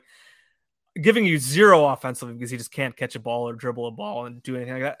face, but like giving you zero offensively because he just can't catch a ball or dribble a ball and do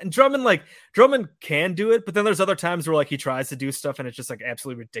anything like that. And Drummond can do it, but then there's other times where like he tries to do stuff and it's just like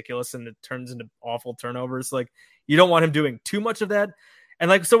absolutely ridiculous and it turns into awful turnovers. Like you don't want him doing too much of that. And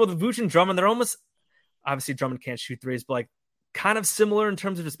like so with Vooch and Drummond, they're almost, obviously Drummond can't shoot threes, but like kind of similar in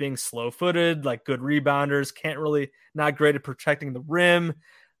terms of just being slow-footed, like good rebounders, not great at protecting the rim.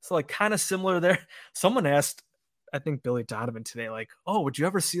 So like kind of similar there. Someone asked, I think Billy Donovan today, like, oh, would you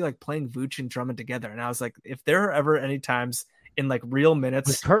ever see like playing Vooch and Drummond together? And I was like, if there are ever any times in like real minutes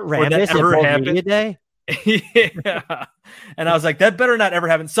was Kurt Rambis that ever happened, day? Yeah. And I was like, that better not ever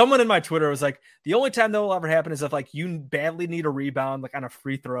happen. Someone in my Twitter was like, the only time that will ever happen is if like you badly need a rebound, like on a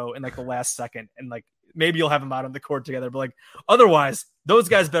free throw in like the last second. And like, maybe you'll have them out on the court together, but like, otherwise those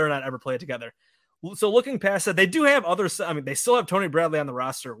guys better not ever play it together. So looking past that, they do have others. I mean, they still have Tony Bradley on the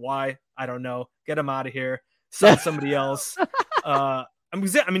roster. Why? I don't know. Get him out of here. Sign somebody else. I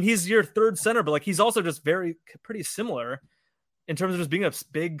mean, he's your third center, but like, he's also just pretty similar in terms of just being a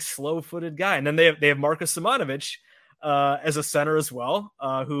big, slow-footed guy. And then they have Marcus Simonovic as a center as well,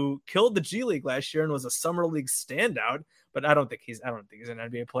 who killed the G League last year and was a summer league standout. But I don't think he's an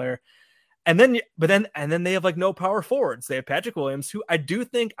NBA player. And then they have like no power forwards. They have Patrick Williams, who I do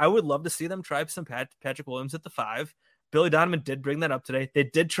think I would love to see them try some Patrick Williams at the 5. Billy Donovan did bring that up today. They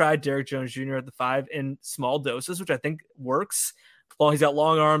did try Derek Jones Jr. at the 5 in small doses, which I think works. Well, he's got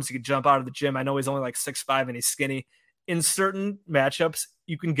long arms. He can jump out of the gym. I know he's only like 6'5" and he's skinny. In certain matchups,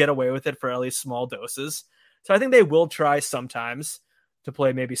 you can get away with it for at least small doses. So I think they will try sometimes to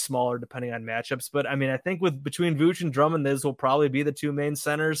play maybe smaller depending on matchups. But I mean, I think between Vooch and Drummond, those will probably be the two main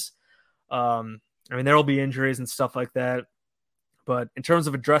centers. I mean, there will be injuries and stuff like that. But in terms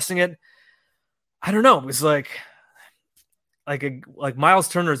of addressing it, I don't know. It was like Miles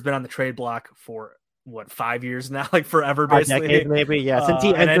Turner has been on the trade block for what, 5 years now, like forever, basically. Decades, maybe, yeah. Since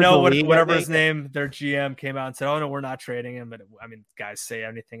he and I know whatever his name, their GM came out and said, "Oh no, we're not trading him." But I mean, guys say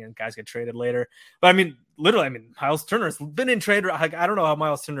anything, and guys get traded later. But I mean, literally, Miles Turner's been in trade. Like, I don't know how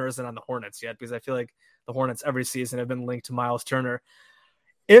Miles Turner isn't on the Hornets yet, because I feel like the Hornets every season have been linked to Miles Turner.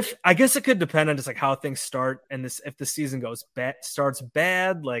 I guess it could depend on just like how things start, and if the season starts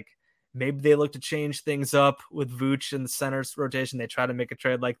bad, like maybe they look to change things up with Vooch and the centers rotation. They try to make a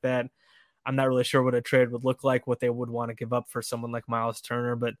trade like that. I'm not really sure what a trade would look like, what they would want to give up for someone like Miles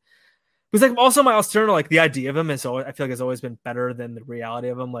Turner, but because like also Miles Turner, like the idea of him I feel like has always been better than the reality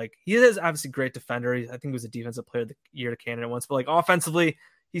of him. Like he is obviously a great defender. I think he was a defensive player of the year candidate once, but like offensively,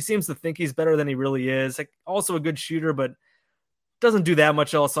 he seems to think he's better than he really is. Like also a good shooter, but doesn't do that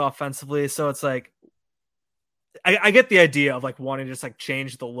much else offensively. So it's like, I get the idea of like wanting to just like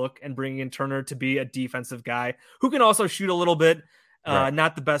change the look and bringing in Turner to be a defensive guy who can also shoot a little bit. Right.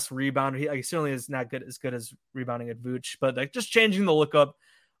 Not the best rebounder. He certainly is not as good as rebounding at Vooch, but like just changing the look up.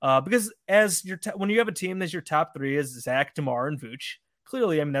 Because as when you have a team that's your top 3 is Zach, DeMar, and Vooch,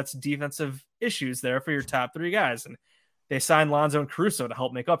 clearly, I mean, that's defensive issues there for your top 3 guys. And they signed Lonzo and Caruso to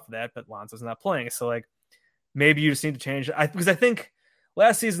help make up for that, but Lonzo's not playing. So like maybe you just need to change it. Because I think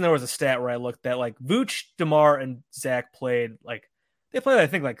last season there was a stat where I looked at like Vooch, DeMar, and Zach played I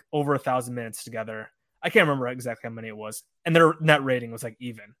think like over 1,000 minutes together. I can't remember exactly how many it was. And their net rating was like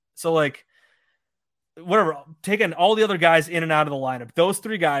even. So like whatever, taking all the other guys in and out of the lineup, those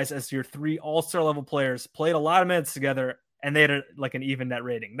 3 guys as your 3 all-star level players played a lot of minutes together and they had an even net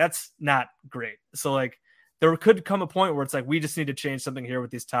rating. That's not great. So like there could come a point where it's like, we just need to change something here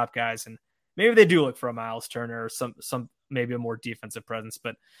with these top guys. And maybe they do look for a Miles Turner or some maybe a more defensive presence,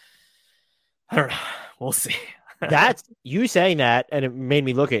 but I don't know. We'll see. That's you saying that, and it made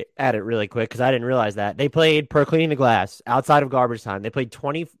me look at it really quick because I didn't realize that. They played per cleaning the glass outside of garbage time. They played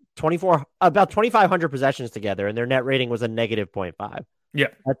 24, about 2,500 possessions together, and their net rating was a -0.5. Yeah.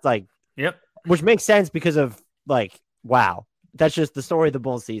 That's like, yep. Which makes sense because of like, wow. that's just the story of the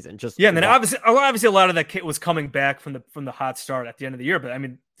Bulls season. Just yeah, and then obviously a lot of that kit was coming back from the hot start at the end of the year. But I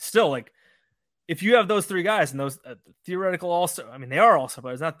mean, still, like, if you have those three guys and those theoretical also, I mean, they are also,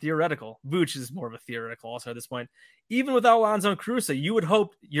 but it's not theoretical. Vooch is more of a theoretical also at this point. Even without Lonzo and Caruso, you would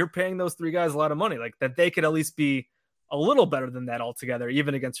hope you're paying those three guys a lot of money, like that they could at least be a little better than that altogether,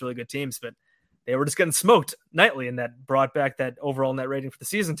 even against really good teams. But they were just getting smoked nightly, and that brought back that overall net rating for the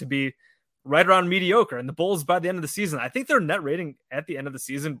season to be right around mediocre. And the Bulls, by the end of the season, I think their net rating at the end of the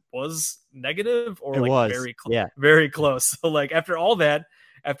season was negative or very close. So like after all that,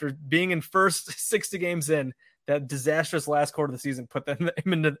 after being in first 60 games in, that disastrous last quarter of the season put them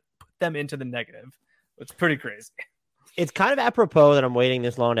into the negative. It's pretty crazy. It's kind of apropos that I'm waiting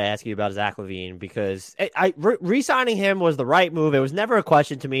this long to ask you about Zach LaVine, because re-signing him was the right move. It was never a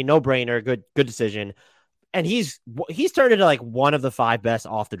question to me. No brainer. Good decision. And he's turned into like one of the 5 best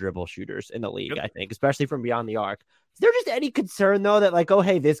off the dribble shooters in the league, I think, especially from beyond the arc. Is there just any concern though that like, oh,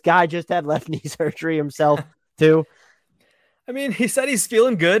 hey, this guy just had left knee surgery himself too? I mean, he said he's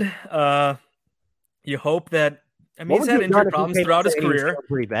feeling good. You hope that, I mean, he's had injury problems throughout his career.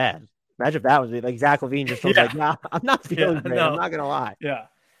 Pretty bad. Imagine if that was like Zach LaVine just was like, nah, I'm not feeling great. No. I'm not going to lie. Yeah.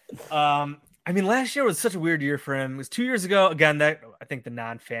 I mean, last year was such a weird year for him. It was 2 years ago. Again, that I think the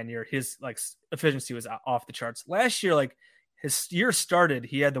non-fan year, his like efficiency was off the charts. Last year, like his year started,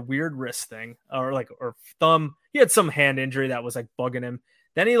 he had the weird wrist thing or thumb. He had some hand injury that was like bugging him.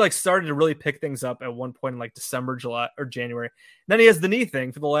 Then he like started to really pick things up at one point in like December, July, or January. And then he has the knee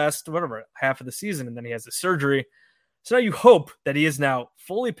thing for the last half of the season, and then he has the surgery. So now you hope that he is now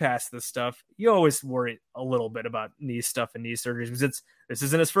fully past this stuff. You always worry a little bit about knee stuff and knee surgeries because this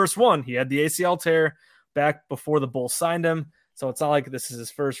isn't his first one. He had the ACL tear back before the Bulls signed him. So it's not like this is his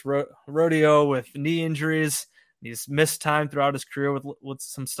first rodeo with knee injuries. He's missed time throughout his career with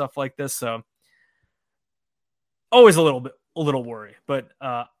some stuff like this. So always a little worry, but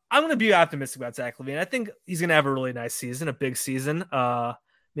I'm going to be optimistic about Zach LaVine. I think he's going to have a really nice season, a big season,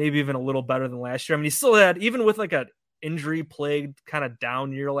 maybe even a little better than last year. I mean, he still had, even with like a injury plagued kind of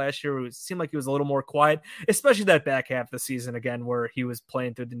down year last year, it seemed like he was a little more quiet, especially that back half of the season again, where he was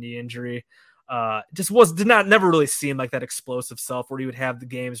playing through the knee injury. Never really seem like that explosive self where he would have the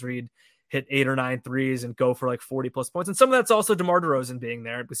games where he'd hit 8 or 9 threes and go for like 40 plus points. And some of that's also DeMar DeRozan being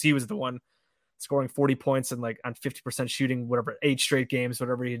there because he was the one scoring 40 points and like on 50% shooting, 8 straight games,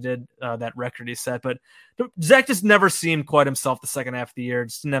 whatever he did, that record he set. But Zach just never seemed quite himself the second half of the year.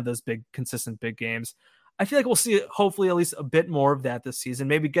 Just didn't have those consistent big games. I feel like we'll see hopefully at least a bit more of that this season,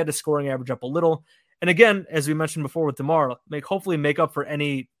 maybe get a scoring average up a little. And again, as we mentioned before with DeMar, hopefully make up for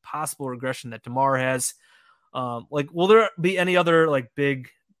any possible regression that DeMar has. Will there be any other like big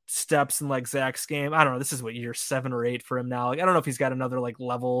steps in like Zach's game? I don't know. This is year 7 or 8 for him now. Like, I don't know if he's got another like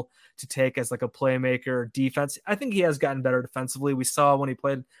level to take as like a playmaker defense. I think he has gotten better defensively. We saw when he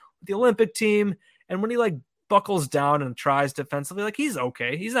played with the Olympic team and when he like buckles down and tries defensively, like he's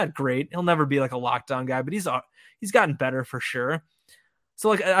okay. He's not great. He'll never be like a lockdown guy, but he's gotten better for sure. So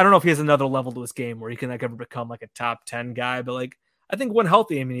like, I don't know if he has another level to his game where he can like ever become like a top 10 guy, but like, I think when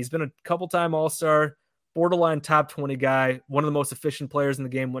healthy, I mean, he's been a couple time All-Star, borderline top 20 guy, one of the most efficient players in the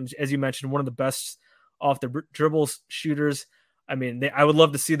game. As you mentioned, one of the best off the dribbles shooters. I mean, I would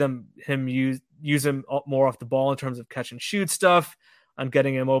love to see him use him more off the ball in terms of catch and shoot stuff, on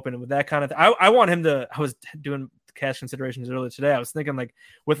getting him open with that kind of thing. I want him to, I was doing cash considerations earlier today. I was thinking like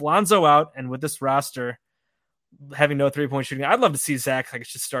with Lonzo out and with this roster having no 3-point shooting, I'd love to see Zach like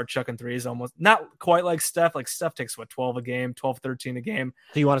just start chucking threes, almost not quite like Steph. Like Steph takes 12 a game, 12, 13 a game.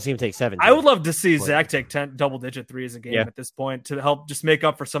 So you want to see him take 7? I would love to see Zach take 10 double-digit threes a game at this point to help just make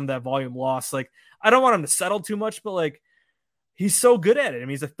up for some of that volume loss. Like I don't want him to settle too much, but like he's so good at it. I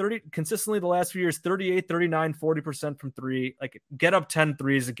mean, he's consistently the last few years, 38, 39, 40% from 3. Like get up 10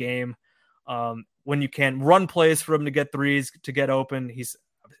 threes a game when you can. Run plays for him to get threes, to get open.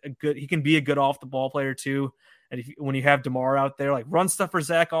 He can be a good off the ball player too. And when you have DeMar out there, like run stuff for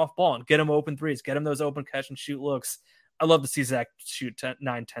Zach off ball and get him open threes, get him those open catch and shoot looks. I love to see Zach shoot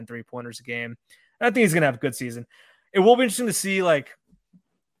 9, 10 3-pointers a game. And I think he's going to have a good season. It will be interesting to see, like,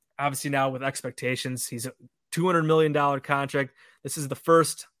 obviously now with expectations, he's a $200 million contract. This is the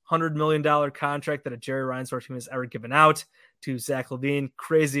first $100 million contract that a Jerry Reinsdorf team has ever given out to Zach LaVine.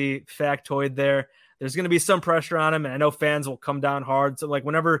 Crazy factoid there. There's going to be some pressure on him, and I know fans will come down hard. So, like,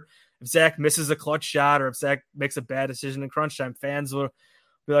 if Zach misses a clutch shot or if Zach makes a bad decision in crunch time, fans will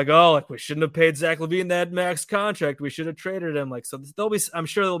be like, oh, like we shouldn't have paid Zach LaVine that max contract. We should have traded him. Like, so I'm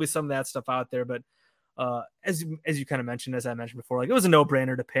sure there'll be some of that stuff out there. But as you kind of mentioned, as I mentioned before, like it was a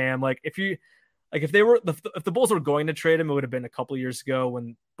no-brainer to pay him. Like like if the Bulls were going to trade him, it would have been a couple years ago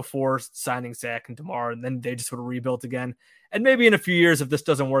before signing Zach and DeMar, and then they just would have rebuilt again. And maybe in a few years, if this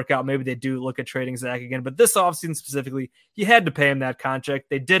doesn't work out, maybe they do look at trading Zach again. But this offseason specifically, you had to pay him that contract.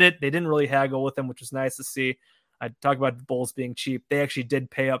 They did it. They didn't really haggle with him, which was nice to see. I talk about the Bulls being cheap. They actually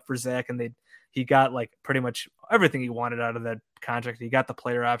did pay up for Zach, and he got like pretty much everything he wanted out of that contract. He got the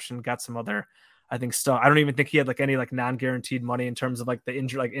player option, got some other, I think, stuff. I don't even think he had like any like non-guaranteed money in terms of like the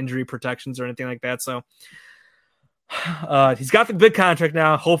injury protections or anything like that. So he's got the big contract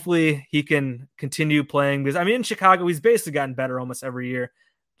now. Hopefully he can continue playing, because I mean, in Chicago, he's basically gotten better almost every year.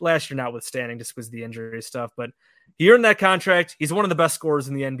 Last year, notwithstanding, just because the injury stuff, but he earned that contract. He's one of the best scorers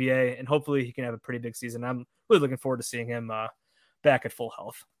in the NBA, and hopefully he can have a pretty big season. I'm really looking forward to seeing him back at full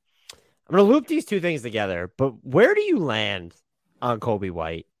health. I'm going to loop these two things together, but where do you land on Coby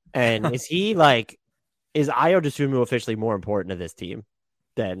White? And is Ayo Dosunmu officially more important to this team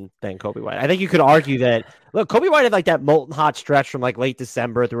than Coby White? I think you could argue that, look, Coby White had like that molten hot stretch from like late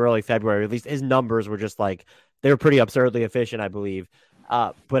December through early February. At least his numbers were just like, they were pretty absurdly efficient, I believe.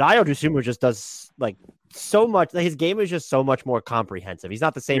 But Ayo Dosunmu just does like so much. His game is just so much more comprehensive. He's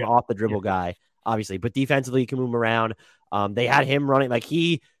not the same off the dribble guy, obviously, but defensively he can move around. They had him running, like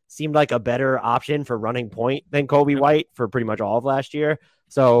he seemed like a better option for running point than Coby White for pretty much all of last year.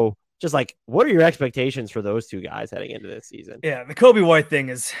 So just like, what are your expectations for those two guys heading into this season? Yeah, the Coby White thing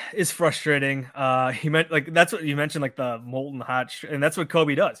is frustrating. He meant like, that's what you mentioned, like the molten hot, and that's what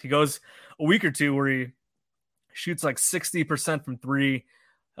Coby does. He goes a week or two where he shoots like 60% from three,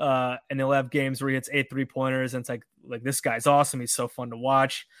 and he'll have games where he hits 8 3-pointers, and it's like this guy's awesome. He's so fun to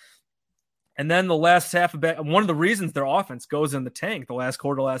watch. And then the last half of it, one of the reasons their offense goes in the tank the last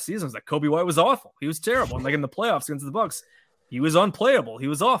quarter last season was that Coby White was awful. He was terrible. And like in the playoffs against the Bucks, he was unplayable. He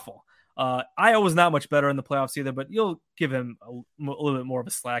was awful. Ayo was not much better in the playoffs either, but you'll give him a little bit more of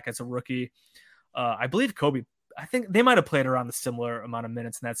a slack as a rookie. I believe Coby, I think they might have played around the similar amount of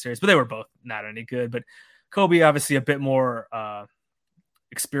minutes in that series, but they were both not any good. But Coby, obviously a bit more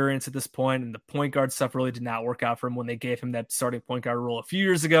experience at this point, and the point guard stuff really did not work out for him when they gave him that starting point guard role a few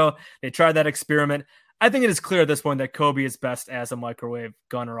years ago. They tried that experiment. I think it is clear at this point that Coby is best as a microwave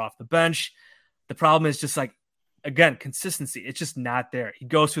gunner off the bench. The problem is just like, again, consistency. It's just not there. He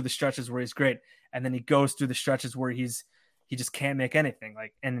goes through the stretches where he's great, and then he goes through the stretches where he just can't make anything.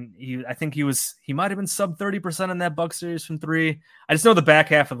 Like, and I think he might have been sub 30% in that Bucks series from three. I just know the back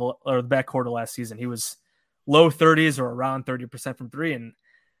half of the back quarter last season, he was low 30s or around 30% from three, and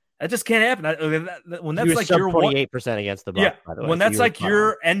that just can't happen. When that's like your 28% against the Bucks, yeah, by the way, when that's like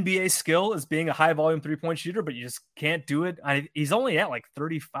your NBA skill is being a high volume 3-point shooter, but you just can't do it. He's only at like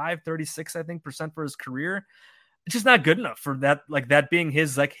 35, 36, I think, percent for his career. It's just not good enough for that. Like that being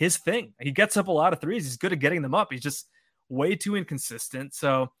his thing. He gets up a lot of threes. He's good at getting them up. He's just way too inconsistent.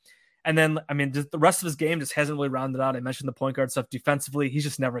 So, and then, I mean, just the rest of his game just hasn't really rounded out. I mentioned the point guard stuff. Defensively, he's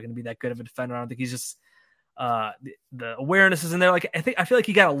just never going to be that good of a defender. I don't think he's just, the awareness isn't there. Like, I feel like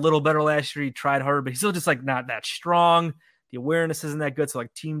he got a little better last year. He tried harder, but he's still just like not that strong. The awareness isn't that good. So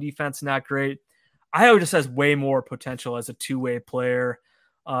like team defense, not great. Ayo just has way more potential as a two-way player.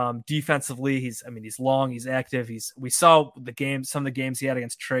 Defensively, he's long, he's active. We saw some of the games he had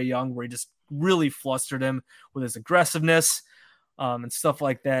against Trae Young where he just really flustered him with his aggressiveness, and stuff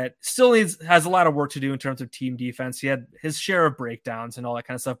like that. Still has a lot of work to do in terms of team defense. He had his share of breakdowns and all that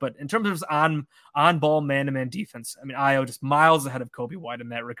kind of stuff, but in terms of his on-ball man-to-man defense, I mean, Ayo just miles ahead of Coby White in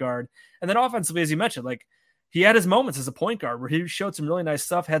that regard. And then offensively, as you mentioned, like he had his moments as a point guard where he showed some really nice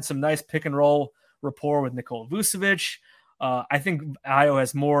stuff, had some nice pick and roll rapport with Nikola Vucevic. I think Ayo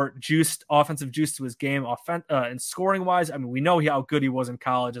has more offensive juice to his game, and scoring wise. I mean, we know how good he was in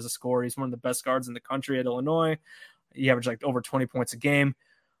college as a scorer. He's one of the best guards in the country at Illinois. He averaged like over 20 points a game.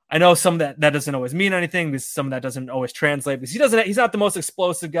 I know some of that doesn't always mean anything, because some of that doesn't always translate, because he's not the most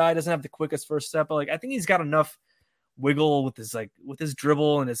explosive guy, doesn't have the quickest first step, but like I think he's got enough wiggle with his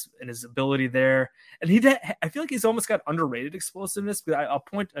dribble and his ability there. And I feel like he's almost got underrated explosiveness. But I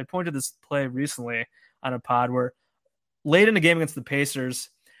pointed this play recently on a pod where late in the game against the Pacers,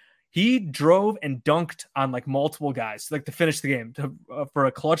 he drove and dunked on like multiple guys, like to finish the game for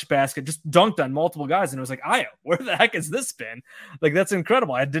a clutch basket, just dunked on multiple guys. And it was like, Ayo, where the heck has this been? Like, that's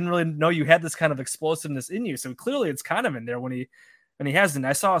incredible. I didn't really know you had this kind of explosiveness in you. So clearly it's kind of in there when he has it. And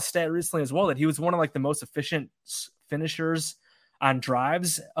I saw a stat recently as well that he was one of like the most efficient finishers on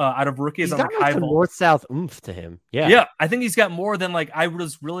drives out of rookies. He's on got like like north-south oomph to him. Yeah. Yeah. I think he's got more than like I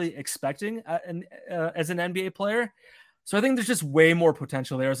was really expecting as an NBA player. So I think there's just way more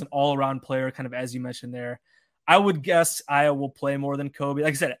potential there as an all-around player, kind of as you mentioned there. I would guess Ayo will play more than Coby.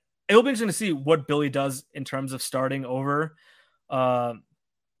 Like I said, it'll be interesting to see what Billy does in terms of starting over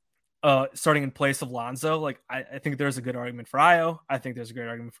starting in place of Lonzo. Like, I think there's a good argument for Ayo. I think there's a great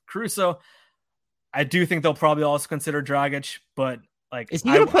argument for Caruso. I do think they'll probably also consider Dragic, but like, is he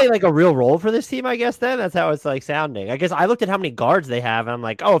going to play like a real role for this team? I guess then that's how it's like sounding. I guess I looked at how many guards they have, and I'm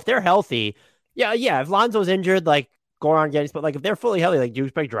like, oh, if they're healthy, yeah. If Lonzo's injured, like Goran Geddes, but like if they're fully healthy, like do you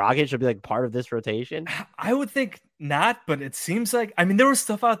expect Dragic to be like part of this rotation? I would think not, but it seems like, I mean, there was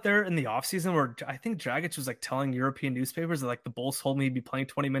stuff out there in the offseason where I think Dragic was like telling European newspapers that like the Bulls told me he'd be playing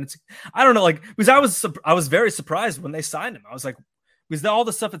 20 minutes. I don't know, like, because I was very surprised when they signed him. I was like, because all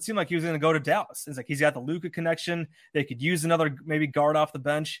the stuff, it seemed like he was going to go to Dallas. It's like he's got the Luka connection. They could use another maybe guard off the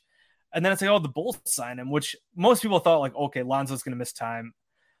bench. And then it's like, oh, the Bulls signed him, which most people thought like, okay, Lonzo's going to miss time.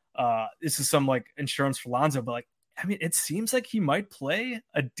 This is some like insurance for Lonzo. But like, I mean, it seems like he might play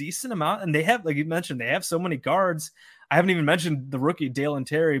a decent amount. And they have, like you mentioned, they have so many guards. I haven't even mentioned the rookie Dalen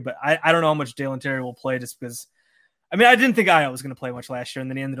Terry, but I don't know how much Dalen Terry will play just because, I mean, I didn't think Ayo was going to play much last year. And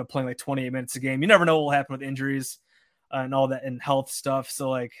then he ended up playing like 28 minutes a game. You never know what will happen with injuries. And all that and health stuff. So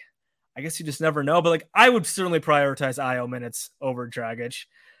like, I guess you just never know, but like, I would certainly prioritize Ayo minutes over Dragic.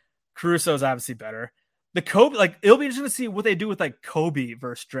 Caruso is obviously better. The Kobe, like, it'll be interesting to see what they do with like Kobe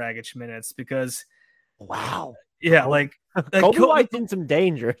versus Dragic minutes because wow. Yeah. Like Kobe White's in some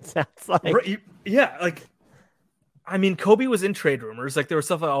danger. It sounds like, yeah. Like, I mean, Kobe was in trade rumors. Like there was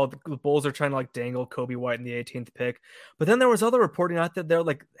stuff like, oh, the Bulls are trying to like dangle Kobe White in the 18th pick. But then there was other reporting out that they're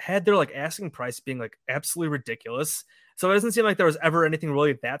like had their like asking price being like absolutely ridiculous. So it doesn't seem like there was ever anything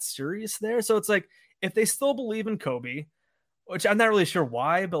really that serious there. So it's like, if they still believe in Kobe, which I'm not really sure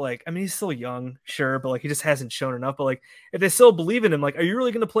why, but like, I mean, he's still young, sure, but like he just hasn't shown enough. But like, if they still believe in him, like, are you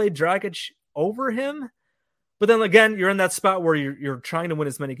really going to play Dragic over him? But then again, you're in that spot where you're trying to win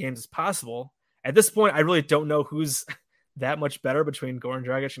as many games as possible. At this point, I really don't know who's that much better between Goran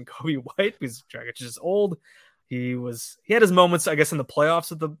Dragic and Kobe White because Dragic is old. He had his moments, I guess, in the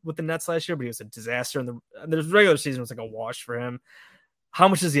playoffs with the Nets last year, but he was a disaster. And the regular season was like a wash for him. How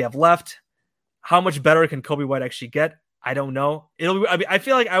much does he have left? How much better can Kobe White actually get? I don't know. I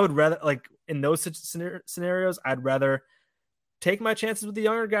feel like I would rather, like, in those scenarios, I'd rather take my chances with the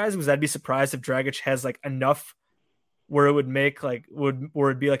younger guys because I'd be surprised if Dragic has like enough where it would make like where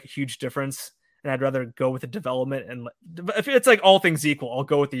it'd be like a huge difference. And I'd rather go with the development. And if it's like all things equal, I'll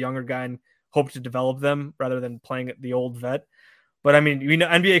go with the younger guy and hope to develop them rather than playing the old vet. But I mean, you know,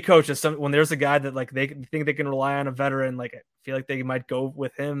 NBA coaches, when there's a guy that like they think they can rely on a veteran, like I feel like they might go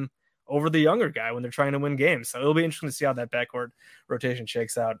with him over the younger guy when they're trying to win games. So it'll be interesting to see how that backcourt rotation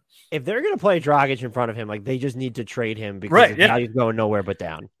shakes out. If they're going to play Dragic in front of him, like they just need to trade him because now he's going nowhere but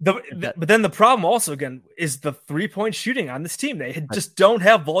down. But then the problem also, again, is the 3-point shooting on this team. They just don't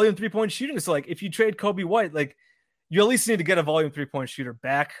have volume 3-point shooting. So like if you trade Kobe White, like you at least need to get a volume 3-point shooter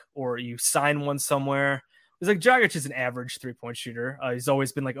back or you sign one somewhere. It's like Dragic is an average 3-point shooter. He's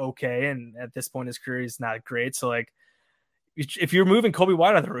always been like okay. And at this point in his career, he's not great. So like, if you're moving Kobe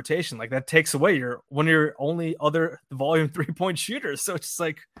White out of the rotation, like that takes away one of your only other volume 3-point shooters. So it's just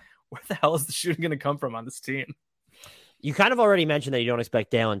like, where the hell is the shooting going to come from on this team? You kind of already mentioned that you don't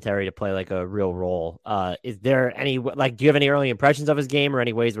expect Dalen Terry to play like a real role. Is there any, like, do you have any early impressions of his game or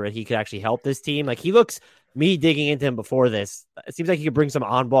any ways where he could actually help this team? Like he looks, me digging into him before this, it seems like he could bring some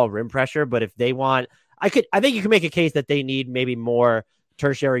on-ball rim pressure, but if they want, I think you can make a case that they need maybe more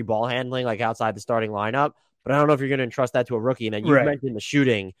tertiary ball handling, like outside the starting lineup. But I don't know if you're going to entrust that to a rookie. And then you mentioned the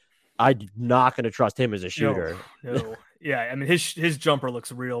shooting. I'm not going to trust him as a shooter. No. Yeah, I mean his jumper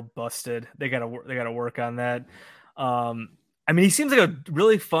looks real busted. They gotta work on that. I mean, he seems like a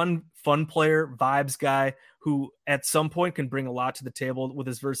really fun player, vibes guy who at some point can bring a lot to the table with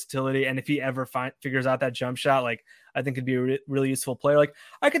his versatility. And if he ever figures out that jump shot, like I think could be a really useful player. Like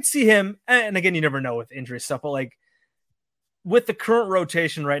I could see him. And again, you never know with injury stuff, but like, with the current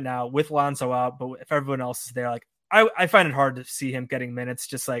rotation right now, with Lonzo out, but if everyone else is there, like I find it hard to see him getting minutes.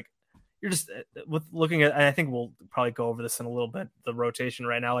 Just like you're just with looking at, and I think we'll probably go over this in a little bit. The rotation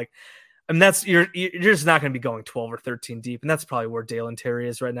right now, like, and that's you're just not going to be going 12 or 13 deep, and that's probably where Dalen Terry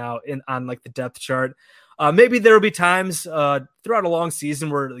is right now on like the depth chart. Maybe there will be times throughout a long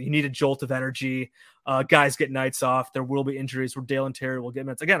season where you need a jolt of energy. Guys get nights off. There will be injuries where Dalen Terry will get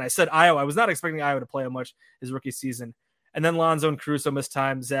minutes. Again, I said Ayo. I was not expecting Ayo to play much his rookie season. And then Lonzo and Caruso miss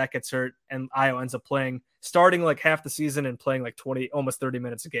time. Zach gets hurt, and Ayo ends up starting like half the season and playing like 20, almost 30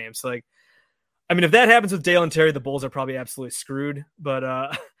 minutes a game. So like, I mean, if that happens with Dalen Terry, the Bulls are probably absolutely screwed. But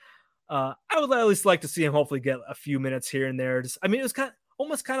I would at least like to see him hopefully get a few minutes here and there. Just, I mean, it was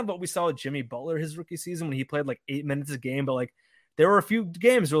almost kind of what we saw with Jimmy Butler his rookie season when he played like 8 minutes a game. But like, there were a few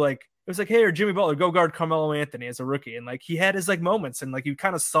games where like it was like, hey, or Jimmy Butler, go guard Carmelo Anthony as a rookie, and like he had his like moments, and like you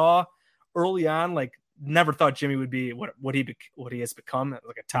kind of saw early on like never thought Jimmy would be what he has become,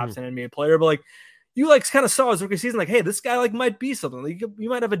 like a top 10 NBA player. But like you like kind of saw his rookie season, like, hey, this guy like might be something. Like you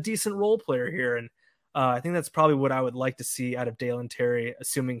might have a decent role player here, and I think that's probably what I would like to see out of Dalen Terry,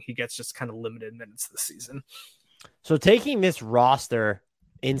 assuming he gets just kind of limited minutes this season. So taking this roster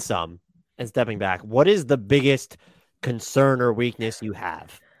in sum and stepping back, what is the biggest concern or weakness you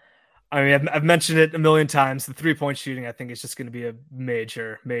have? I mean, I've mentioned it a million times. The 3-point shooting, I think, is just going to be a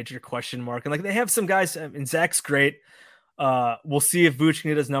major question mark. And like they have some guys, and Zach's great. We'll see if Vooch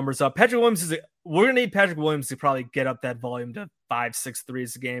can get his numbers up. Patrick Williams we're going to need Patrick Williams to probably get up that volume to 5-6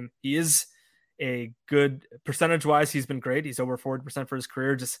 threes a game. He is a good percentage wise. He's been great. He's over 40% for his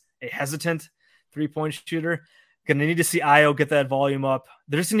career. Just a hesitant 3-point shooter. Going to need to see Ayo get that volume up.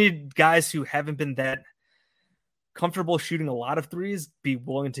 They're just going to need guys who haven't been that comfortable shooting a lot of threes be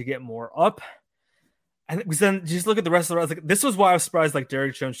willing to get more up. And then just look at the rest of the rest. Like, this was why I was surprised like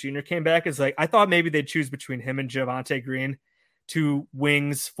Derrick Jones Jr. came back. Is like I thought maybe they'd choose between him and Javonte Green, two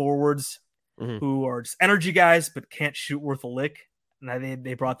wings forwards who are just energy guys but can't shoot worth a lick. And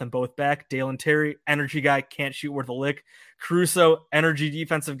they brought them both back. Dalen Terry, energy guy, can't shoot worth a lick. Caruso, energy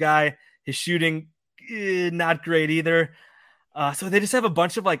defensive guy. His shooting not great either. So they just have a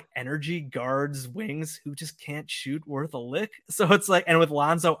bunch of like energy guards, wings who just can't shoot worth a lick. So it's like, and with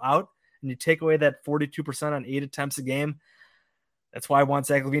Lonzo out, and you take away that 42% on 8 attempts a game, that's why I want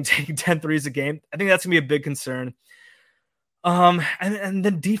Zach LaVine taking 10 threes a game. I think that's gonna be a big concern. And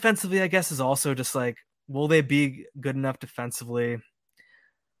then defensively, I guess, is also just like, will they be good enough defensively?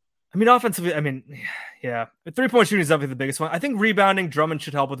 I mean, offensively, yeah. 3-point shooting is definitely the biggest one. I think rebounding, Drummond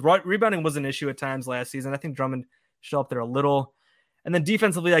should help with. Rebounding was an issue at times last season. I think Drummond should help there a little. And then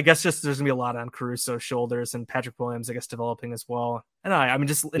defensively, I guess just there's going to be a lot on Caruso's shoulders and Patrick Williams, I guess, developing as well. And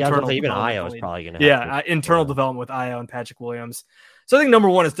just internal. Even Ayo is probably going to internal development with Ayo and Patrick Williams. So I think number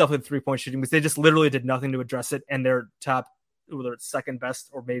one is definitely the 3-point shooting because they just literally did nothing to address it. And their top, whether it's second best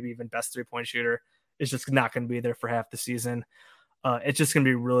or maybe even best 3-point shooter is just not going to be there for half the season. It's just going to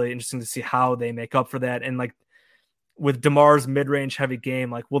be really interesting to see how they make up for that. And like with DeMar's mid-range heavy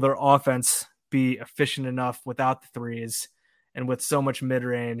game, like will their offense be efficient enough without the threes and with so much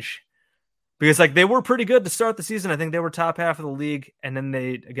mid-range? Because like they were pretty good to start the season. I think they were top half of the league. And then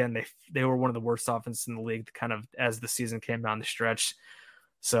they were one of the worst offenses in the league kind of as the season came down the stretch.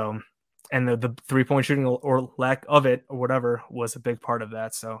 So, and the 3-point shooting or lack of it or whatever was a big part of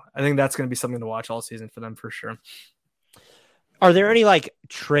that. So I think that's going to be something to watch all season for them for sure. Are there any like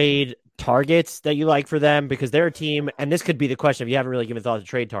trade targets that you like for them? Because they're a team, and this could be the question if you haven't really given thought to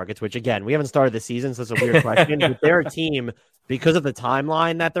trade targets, which again, we haven't started the season, so it's a weird question. But they're a team because of the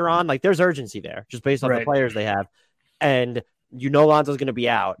timeline that they're on. Like there's urgency there just based on the players they have. And Lonzo's going to be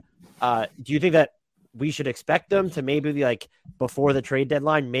out. Do you think that we should expect them to maybe like before the trade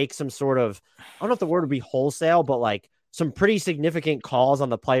deadline, make some sort of, I don't know if the word would be wholesale, but like some pretty significant calls on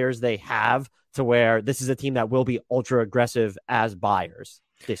the players they have to where this is a team that will be ultra aggressive as buyers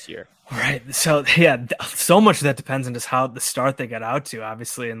this year? Right. So yeah, so much of that depends on just how the start they get out to,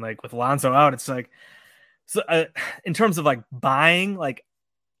 obviously. And like with Lonzo out, it's like, so in terms of like buying, like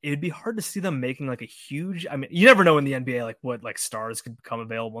it'd be hard to see them making like a huge, I mean, you never know in the NBA, like what like stars could become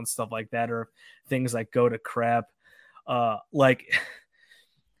available and stuff like that, or things like go to crap. Like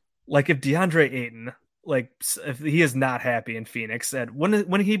if DeAndre Ayton, like if he is not happy in Phoenix, when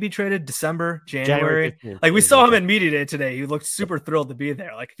did he be traded? December, January? Like we saw him at media day today. He looked super thrilled to be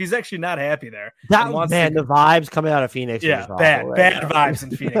there. Like if he's actually not happy there, the vibes coming out of Phoenix. Yeah, bad vibes in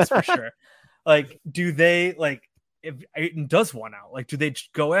Phoenix for sure. Like, do they like if Ayton does one out? Like, do they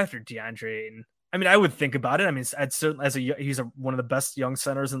go after DeAndre Ayton? I mean, I would think about it. I mean, I'd certainly he's one of the best young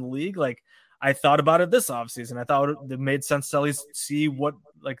centers in the league. Like, I thought about it this offseason. I thought it made sense to at least see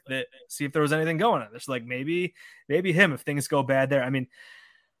see if there was anything going on. There's like maybe him if things go bad there. I mean,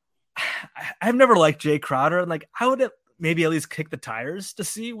 I've never liked Jay Crowder, and like I would maybe at least kick the tires to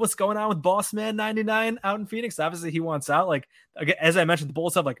see what's going on with Boss Man 99 out in Phoenix. Obviously, he wants out. Like as I mentioned, the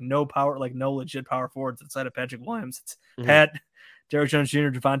Bulls have like no legit power forwards outside of Patrick Williams. It's Pat, Derrick Jones Jr.,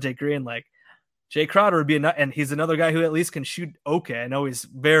 Javonte Green, like. Jay Crowder would be and he's another guy who at least can shoot okay. I know he's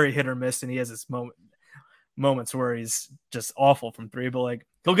very hit or miss, and he has his moments where he's just awful from three, but like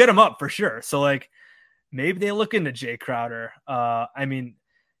he'll get him up for sure. So like maybe they look into Jay Crowder. I mean,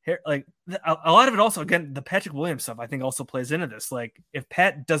 here like a lot of it also again the Patrick Williams stuff I think also plays into this. Like if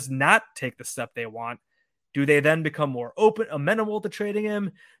Pat does not take the step they want, do they then become more amenable to trading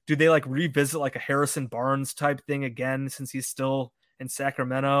him? Do they like revisit like a Harrison Barnes type thing again since he's still in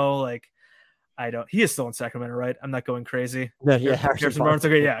Sacramento? Like. He is still in Sacramento, right? I'm not going crazy. No, yeah. Harrison Barnes.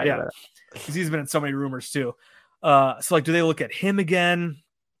 Okay, yeah. Because he's been in so many rumors too. So like, do they look at him again?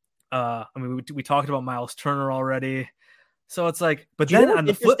 I mean, we talked about Miles Turner already. So it's like, but then on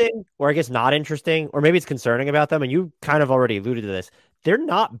the flip, or I guess not interesting, or maybe it's concerning about them, and you kind of already alluded to this. They're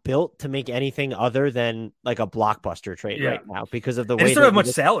not built to make anything other than like a blockbuster trade right now because of the way they don't have much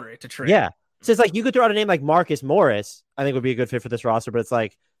salary to trade. Yeah. So it's like you could throw out a name like Marcus Morris, I think would be a good fit for this roster, but it's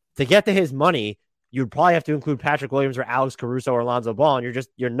like to get to his money, you'd probably have to include Patrick Williams or Alex Caruso or Alonzo Ball, and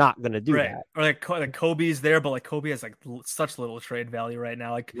you're not going to do that. Or like Kobe's there, but like Kobe has like such little trade value right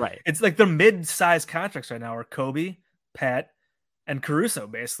now. Like it's like the mid-sized contracts right now are Kobe, Pat, and Caruso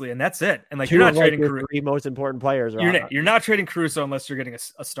basically, and that's it. And like you're not trading Caruso. Three most important players. You're not trading Caruso unless you're getting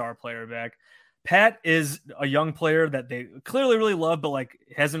a star player back. Pat is a young player that they clearly really love, but like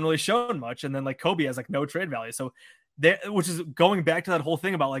hasn't really shown much. And then like Kobe has like no trade value. So which is going back to that whole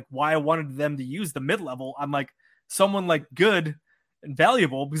thing about like why I wanted them to use the mid-level. I'm like someone like good and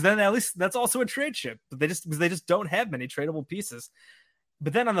valuable, because then at least that's also a trade chip. But because they just don't have many tradable pieces.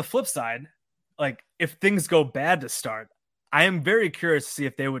 But then on the flip side, like if things go bad to start, I am very curious to see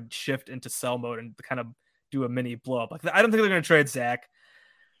if they would shift into sell mode and kind of do a mini blow up. Like I don't think they're going to trade Zach.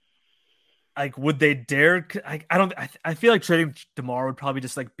 Like, would they dare? I feel like trading DeMar would probably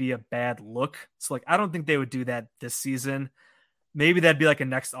just like be a bad look. So like, I don't think they would do that this season. Maybe that'd be like a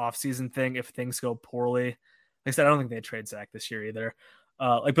next offseason thing if things go poorly. Like I said, I don't think they'd trade Zach this year either.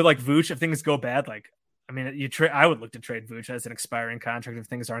 But like Vooch, if things go bad, like, I mean, I would look to trade Vooch as an expiring contract if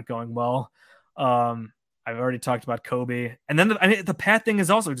things aren't going well. I've already talked about Kobe. And then the Pat thing is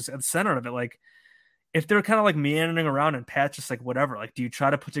also just at the center of it. Like, if they're kind of like meandering around and Pat's just like, whatever, like, do you try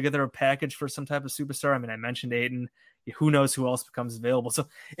to put together a package for some type of superstar? I mean, I mentioned Ayton. Who knows who else becomes available? So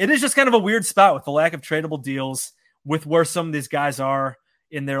it is just kind of a weird spot with the lack of tradable deals, with where some of these guys are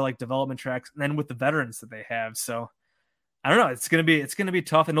in their like development tracks, and then with the veterans that they have. So I don't know. It's going to be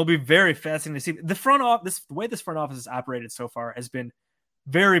tough, and it'll be very fascinating to see the way this front office has operated so far has been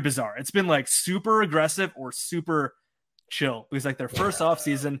very bizarre. It's been like super aggressive or super chill, because like their first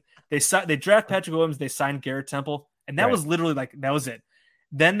offseason, they draft Patrick Williams, they signed Garrett Temple, and that was literally like, that was it.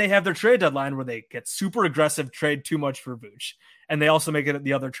 Then they have their trade deadline where they get super aggressive, trade too much for Vooch. And they also make it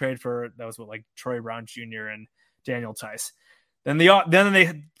the other trade for, that was what, like Troy Brown Jr. and Daniel Tice. Then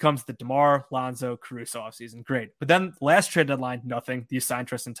they comes the DeMar, Lonzo, Caruso offseason. Great. But then last trade deadline, nothing. You signed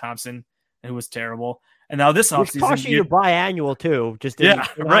Tristan Thompson, who was terrible. And now this offseason, cost you biannual too. Just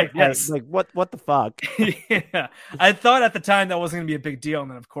right. Yes. Like what the fuck? Yeah, I thought at the time that wasn't going to be a big deal, and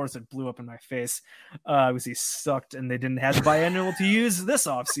then of course it blew up in my face because he sucked, and they didn't have the biannual to use this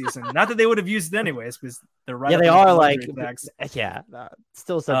offseason. Not that they would have used it anyways, because they're right. Yeah, they are like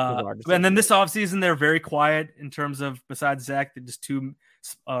still such and then this offseason they're very quiet in terms of, besides Zach, they're just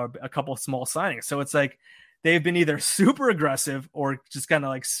a couple of small signings. So it's like they've been either super aggressive or just kind of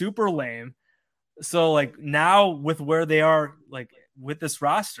like super lame. So like now with where they are, like with this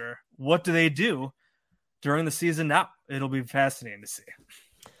roster, what do they do during the season? Now it'll be fascinating to see.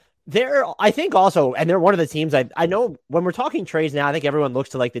 I think also, and they're one of the teams I know when we're talking trades now, I think everyone looks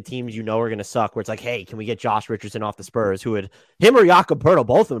to like the teams are going to suck, where it's like, hey, can we get Josh Richardson off the Spurs? Him or Jakob Poeltl,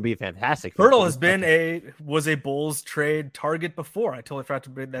 both of them would be fantastic. Poeltl was a Bulls trade target before. I totally forgot to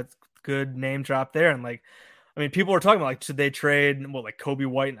bring that good name drop there. And like, I mean, people were talking about like, should they trade like Kobe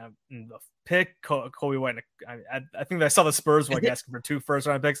White and the pick Kobe White? I think I saw the Spurs like asking for 2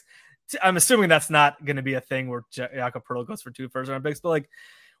 first-round picks. I'm assuming that's not going to be a thing where Jakob Poeltl goes for 2 first-round picks, but like,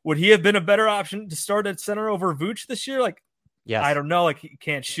 would he have been a better option to start at center over Vooch this year? Like, yes. I don't know. Like, he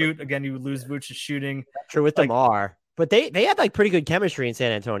can't shoot. Again, you would lose Vooch's shooting. True with DeMar. But they had like pretty good chemistry in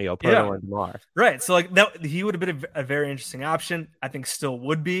San Antonio, Poeltl and DeMar. Right. So like that, he would have been a very interesting option. I think still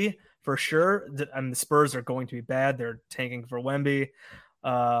would be for sure. And the Spurs are going to be bad. They're tanking for Wemby.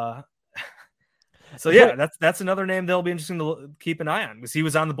 So yeah, that's another name that'll be interesting to keep an eye on, because he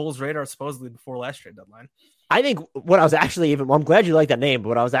was on the Bulls' radar supposedly before last trade deadline. I think what I was actually I'm glad you like that name, but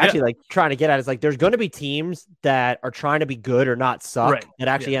what I was actually like trying to get at is like, there's going to be teams that are trying to be good or not suck that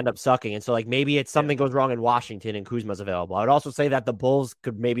actually end up sucking. And so like, maybe it's something goes wrong in Washington and Kuzma's available. I would also say that the Bulls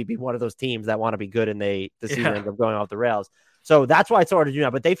could maybe be one of those teams that want to be good and the season ends up going off the rails. So that's why it's hard to do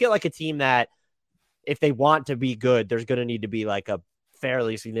now, but they feel like a team that if they want to be good, there's going to need to be like a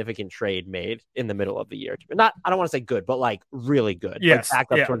fairly significant trade made in the middle of the year. I don't want to say good, but like really good. Yes. Like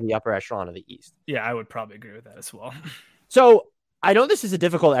backed up towards the upper echelon of the East. Yeah, I would probably agree with that as well. So I know this is a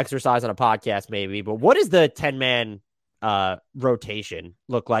difficult exercise on a podcast maybe, but what does the 10-man rotation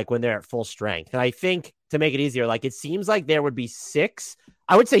look like when they're at full strength? And I think to make it easier, like it seems like there would be 6,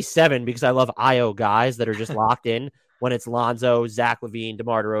 I would say 7, because I love IO guys that are just locked in when it's Lonzo, Zach LaVine,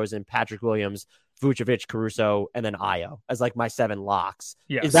 DeMar DeRozan, Patrick Williams, Vucevic, Caruso, and then Ayo as like my 7 locks.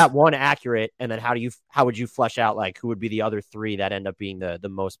 Yes. Is that one accurate? And then how would you flesh out like who would be the other 3 that end up being the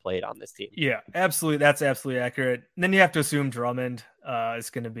most played on this team? Yeah, absolutely. That's absolutely accurate. And then you have to assume Drummond is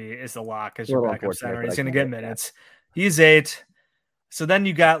the lock as your backup center. He's going to get minutes. He's 8. So then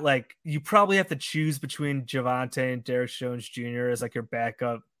you got like, you probably have to choose between Javonte and Derek Jones Jr. as like your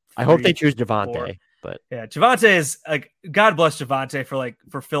backup. I hope they choose Javonte, but yeah, Javonte is like, God bless Javonte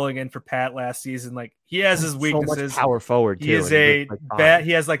for filling in for Pat last season. Like he has his weaknesses. So much power forward too. He is a bad.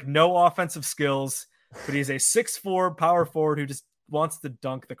 He has like no offensive skills, but he's a 6'4" power forward who just wants to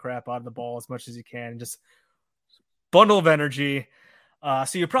dunk the crap out of the ball as much as he can. Just bundle of energy.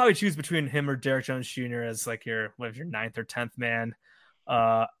 So you probably choose between him or Derek Jones Jr. as like your 9th or 10th man.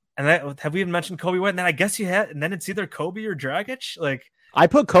 And that, have we even mentioned Kobe White? And then I guess you had, and then it's either Kobe or Dragic. Like I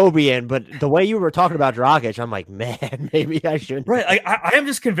put Kobe in, but the way you were talking about Dragic, I'm like, man, maybe I shouldn't. Right. Like, I am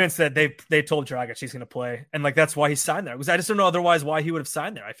just convinced that they told Dragic he's going to play. And like, that's why he signed there. Because I just don't know otherwise why he would have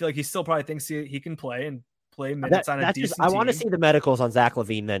signed there. I feel like he still probably thinks he can play and play minutes on a decent team. I want to see the medicals on Zach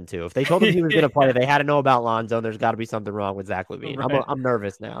LaVine then too. If they told him he was going to play, they had to know about Lonzo. And there's got to be something wrong with Zach LaVine. Right. I'm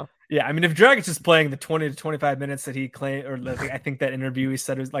nervous now. Yeah, I mean, if Dragic is playing the 20 to 25 minutes that he claimed, or I think that interview he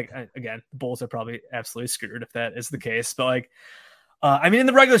said was like, again, the Bulls are probably absolutely screwed if that is the case. But like, I mean, in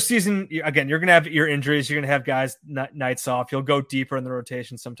the regular season, again, you're going to have your injuries. You're going to have guys nights off. You'll go deeper in the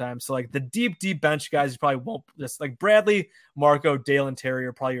rotation sometimes. So like the deep bench guys, you probably won't just like Bradley, Marco, Dale, and Terry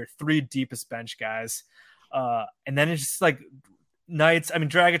are probably your 3 deepest bench guys. And then it's just like nights. I mean,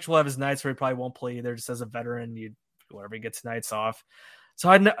 Dragic will have his nights where he probably won't play either, just as a veteran. Wherever he gets nights off.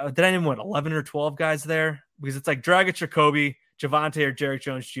 So did I name 11 or 12 guys there? Because it's like Dragic or Kobe, Javonte or Derek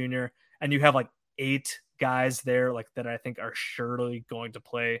Jones Jr., and you have like 8 guys there like that I think are surely going to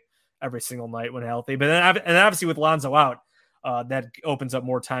play every single night when healthy. But then obviously with Lonzo out, that opens up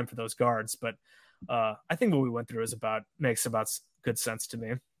more time for those guards. But I think what we went through makes about good sense to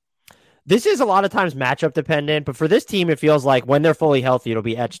me. This is a lot of times matchup dependent, but for this team, it feels like when they're fully healthy, it'll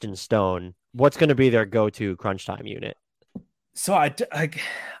be etched in stone. What's going to be their go-to crunch time unit? So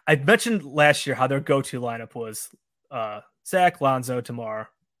I mentioned last year how their go-to lineup was Zach, Lonzo, Tamar,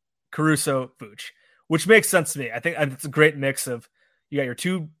 Caruso, Vooch, which makes sense to me. I think it's a great mix of, you got your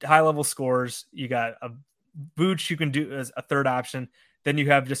 2 high-level scorers, you got a Vooch you can do as a third option, then you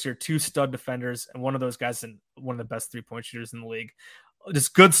have just your 2 stud defenders, and one of those guys and one of the best 3-point shooters in the league.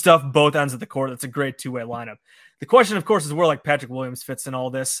 Just good stuff, both ends of the court. That's a great 2-way lineup. The question, of course, is where like Patrick Williams fits in all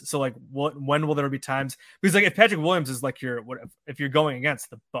this. So like, when will there be times? Because like, if Patrick Williams is like if you're going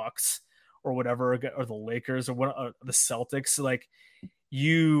against the Bucks or whatever, or the Lakers or the Celtics, like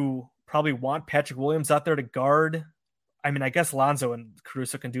you probably want Patrick Williams out there to guard. I mean, I guess Lonzo and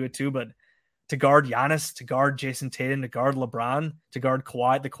Caruso can do it too, but to guard Giannis, to guard Jason Tatum, to guard LeBron, to guard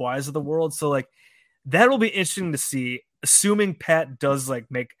Kawhi, the Kawhis of the world. So like, that will be interesting to see. Assuming Pat does like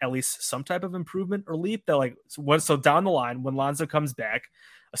make at least some type of improvement or leap, that like so down the line when Lonzo comes back,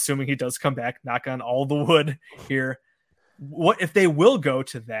 assuming he does come back, knock on all the wood here, what if they will go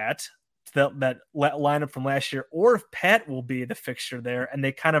to that lineup from last year, or if Pat will be the fixture there and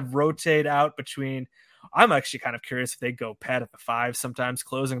they kind of rotate out between. I'm actually kind of curious if they go Pat at the 5 sometimes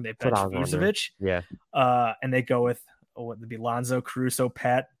closing, they bench Vucevic, and they go with what would be Lonzo, Caruso,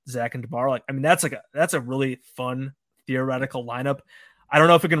 Pat, Zach, and DeMar. Like, I mean, that's a really fun theoretical lineup. I don't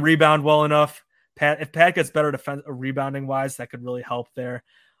know if it can rebound well enough. If Pat gets better rebounding wise, that could really help there.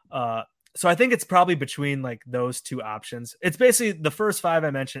 So I think it's probably between like those 2 options. It's basically the first 5 I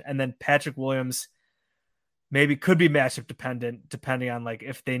mentioned, and then Patrick Williams maybe could be matchup dependent, depending on like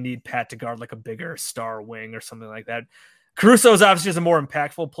if they need Pat to guard like a bigger star wing or something like that. Caruso is obviously just a more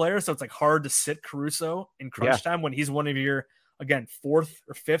impactful player, so it's like hard to sit Caruso in crunch time when he's one of your, again, 4th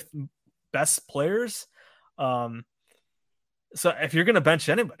or 5th best players. So if you're going to bench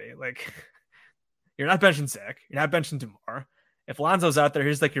anybody, like you're not benching Zach, you're not benching DeMar. If Lonzo's out there,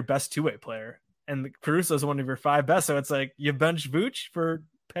 he's like your best 2-way player, and Caruso is one of your 5 best. So it's like you bench Vooch for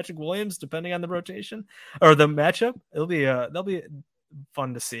Patrick Williams, depending on the rotation or the matchup. They'll be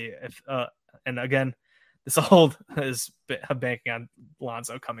fun to see if, and again, this all is banking on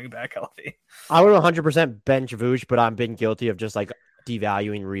Lonzo coming back healthy. I would 100% bench Vooch, but I've been guilty of just like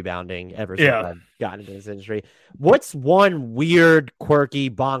devaluing rebounding ever since I've gotten into this industry. What's one weird,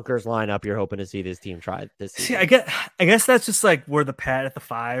 quirky, bonkers lineup you're hoping to see this team try this season? See, I guess that's just like where the Pat at the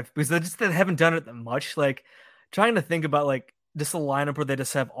 5, because they haven't done it that much. Like trying to think about like just a lineup where they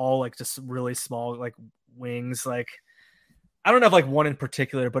just have all like just really small like wings. Like I don't have like one in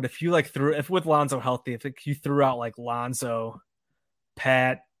particular, but if you like if with Lonzo healthy, if you threw out like Lonzo,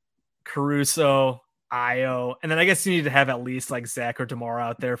 Pat, Caruso, Ayo, and then I guess you need to have at least like Zach or DeMar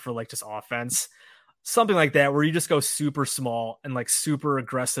out there for like just offense. something like that, where you just go super small and like super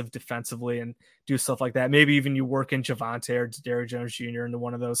aggressive defensively and do stuff like that. Maybe even you work in Javonte or Derrick Jones Jr. into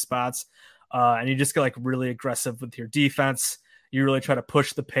one of those spots. And you just get like really aggressive with your defense. You really try to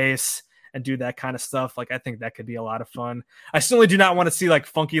push the pace and do that kind of stuff. Like, I think that could be a lot of fun. I certainly do not want to see like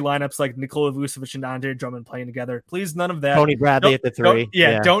funky lineups like Nikola Vucevic and Andre Drummond playing together. Please, none of that. Tony Bradley at the 3.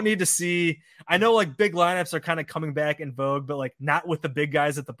 Don't need to see. I know like big lineups are kind of coming back in vogue, but like not with the big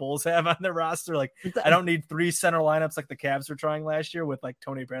guys that the Bulls have on their roster. Like, I don't need 3 center lineups like the Cavs were trying last year with like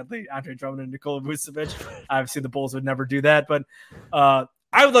Tony Bradley, Andre Drummond, and Nikola Vucevic. Obviously, the Bulls would never do that, but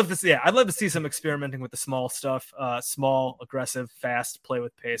I would love to see. Yeah, I'd love to see some experimenting with the small stuff, small, aggressive, fast, play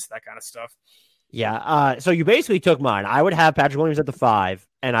with pace, that kind of stuff. Yeah. So you basically took mine. I would have Patrick Williams at the 5,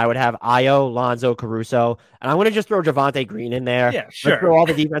 and I would have Ayo, Lonzo, Caruso, and I'm going to just throw Javonte Green in there. Yeah, sure. Let's throw all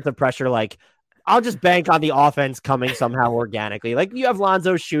the defensive pressure. Like, I'll just bank on the offense coming somehow organically. Like, you have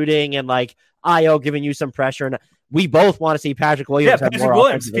Lonzo shooting and like Ayo giving you some pressure, and we both want to see Patrick Williams. Yeah, Patrick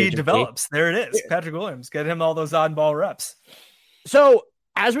Williams. He develops. There it is. Patrick Williams. Get him all those on-ball reps. So,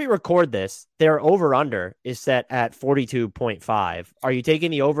 as we record this, their over-under is set at 42.5. Are you taking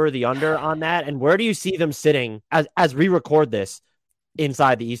the over or the under on that? And where do you see them sitting as we record this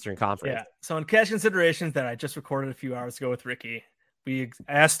inside the Eastern Conference? Yeah. So in Cash Considerations that I just recorded a few hours ago with Ricky, we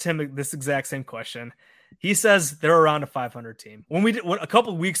asked him this exact same question. He says they're around a 500 team. When we did a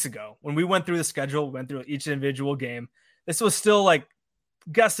couple of weeks ago, when we went through the schedule, went through each individual game, this was still like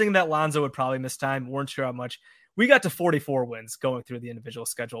guessing that Lonzo would probably miss time. Weren't sure how much. We got to 44 wins going through the individual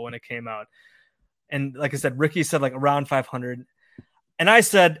schedule when it came out. And like I said, Ricky said like around 500. And I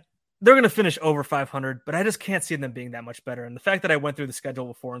said, they're going to finish over 500, but I just can't see them being that much better. And the fact that I went through the schedule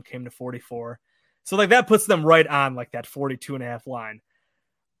before and came to 44. So like that puts them right on like that 42.5 line.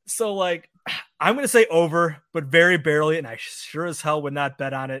 So like, I'm going to say over, but very barely. And I sure as hell would not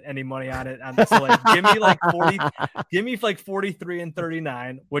bet on it, any money on it. So like, give me like 43 and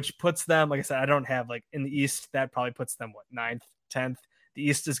 39, which puts them, like I said, I don't have like in the East, that probably puts them 9th, 10th. The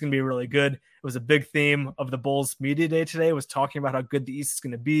East is going to be really good. It was a big theme of the Bulls media day today, was talking about how good the East is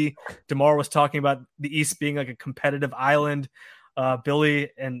going to be. DeMar was talking about the East being like a competitive island.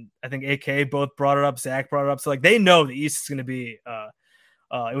 Billy and I think AK both brought it up. Zach brought it up. So like, they know the East is going to be,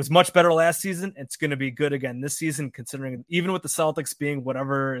 it was much better last season. It's going to be good again this season, considering even with the Celtics being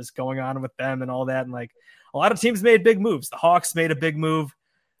whatever is going on with them and all that. And like a lot of teams made big moves. The Hawks made a big move.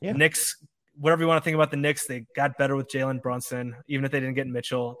 Yeah. Knicks, whatever you want to think about the Knicks, they got better with Jalen Brunson, even if they didn't get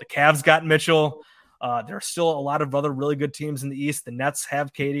Mitchell. The Cavs got Mitchell. There are still a lot of other really good teams in the East. The Nets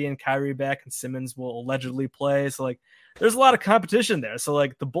have Katie and Kyrie back, and Simmons will allegedly play. So like there's a lot of competition there. So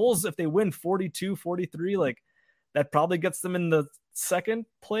like the Bulls, if they win 42, 43, like that probably gets them in the second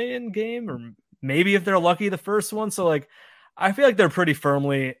play-in game, or maybe if they're lucky, the first one. So like, I feel like they're pretty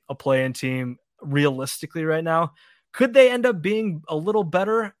firmly a play-in team realistically right now. Could they end up being a little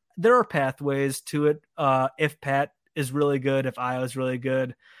better? There are pathways to it. If Pat is really good, if Ayo is really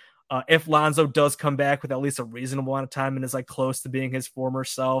good, if Lonzo does come back with at least a reasonable amount of time and is like close to being his former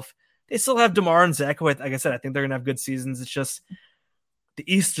self, they still have DeMar and Zach. Like I said, I think they're gonna have good seasons. It's just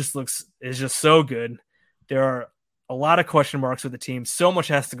the East is just so good. There are a lot of question marks with the team. So much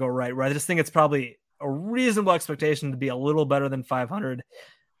has to go right. I just think it's probably a reasonable expectation to be a little better than 500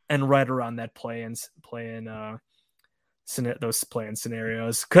 and right around that those play-in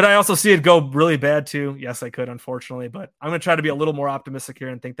scenarios. Could I also see it go really bad too? Yes, I could, unfortunately, but I'm going to try to be a little more optimistic here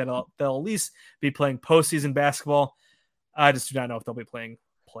and think that they'll at least be playing postseason basketball. I just do not know if they'll be playing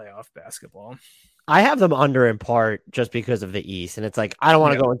playoff basketball. I have them under in part just because of the East. And it's like, I don't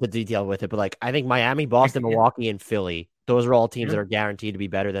want to go into detail with it, but like, I think Miami, Boston, Milwaukee, and Philly, those are all teams that are guaranteed to be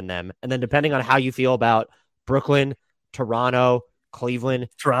better than them. And then depending on how you feel about Brooklyn, Toronto, Cleveland,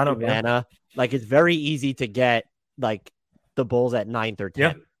 Atlanta, like it's very easy to get like the Bulls at 9th or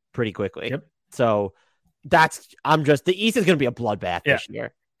 10th pretty quickly. So the East is going to be a bloodbath this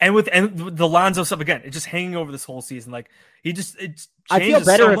year. And with the Lonzo stuff, again, it's just hanging over this whole season. Like I feel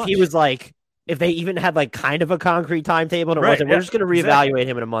better if he was like, if they even had like kind of a concrete timetable and it wasn't, we're just going to reevaluate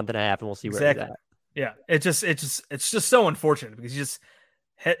him in a month and a half and we'll see where he's at. Yeah. It's just so unfortunate because he just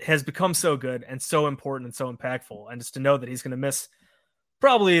has become so good and so important and so impactful. And just to know that he's going to miss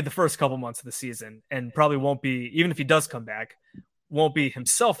probably the first couple months of the season and probably won't be, even if he does come back, won't be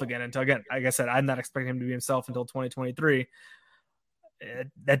himself again until, again, like I said, I'm not expecting him to be himself until 2023.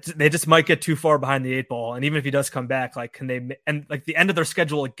 That they just might get too far behind the 8 ball. And even if he does come back, like, can they, and like the end of their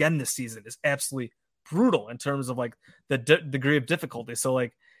schedule again this season is absolutely brutal in terms of like the degree of difficulty. So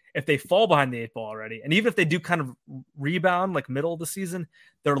like if they fall behind the 8 ball already, and even if they do kind of rebound like middle of the season,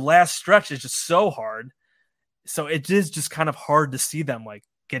 their last stretch is just so hard. So it is just kind of hard to see them like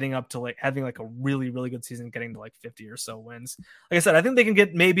getting up to like having like a really, really good season, getting to like 50 or so wins. Like I said, I think they can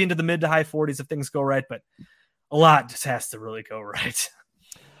get maybe into the mid to high 40s if things go right, but a lot just has to really go right.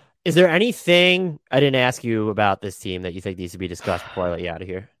 Is there anything I didn't ask you about this team that you think needs to be discussed before I let you out of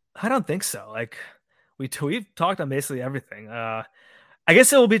here? I don't think so. Like we've talked on basically everything. I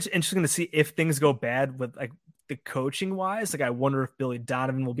guess it will be interesting to see if things go bad with like the coaching wise. Like I wonder if Billy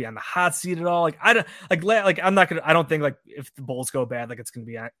Donovan will be on the hot seat at all. Like I don't think like if the Bulls go bad, like it's going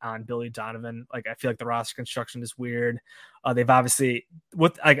to be on Billy Donovan. Like I feel like the roster construction is weird. They've obviously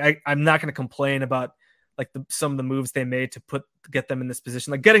I'm not going to complain about like some of the moves they made to get them in this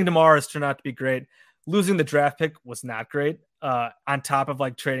position. Like getting DeMar has turned out to be great. Losing the draft pick was not great. On top of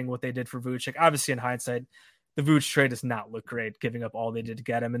like trading what they did for Vooch. Like obviously in hindsight, the Vooch trade does not look great, giving up all they did to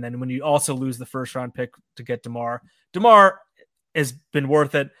get him. And then when you also lose the first round pick to get DeMar has been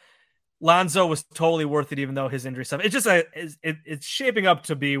worth it. Lonzo was totally worth it, even though his injury stuff. It's just it's shaping up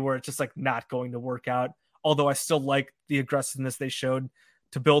to be where it's just like not going to work out. Although I still like the aggressiveness they showed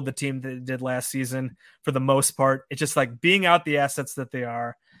to build the team that they did last season for the most part. It's just like being out the assets that they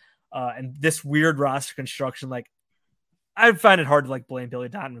are. And this weird roster construction, like I find it hard to like blame Billy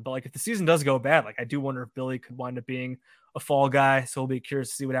Donovan, but like if the season does go bad, like I do wonder if Billy could wind up being a fall guy. So we'll be curious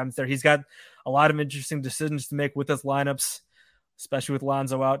to see what happens there. He's got a lot of interesting decisions to make with his lineups, especially with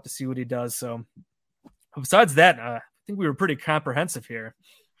Lonzo out, to see what he does. So besides that, I think we were pretty comprehensive here.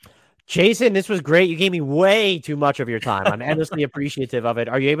 Jason, this was great. You gave me way too much of your time. I'm endlessly appreciative of it.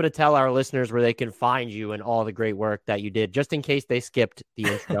 Are you able to tell our listeners where they can find you and all the great work that you did, just in case they skipped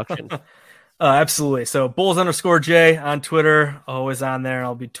the introduction? Absolutely. So Bulls_J on Twitter, always on there.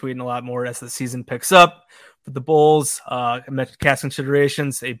 I'll be tweeting a lot more as the season picks up. For the Bulls, Cast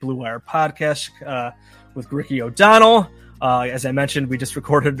Considerations, a Blue Wire podcast with Ricky O'Donnell. As I mentioned, we just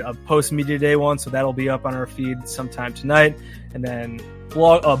recorded a post-media day one, so that'll be up on our feed sometime tonight. And then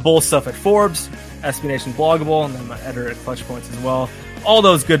Bull stuff at Forbes, SB Nation Bloggable, and then my editor at Clutch Points as well. All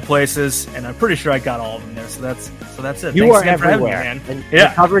those good places, and I'm pretty sure I got all of them there. So that's it. You are everywhere, and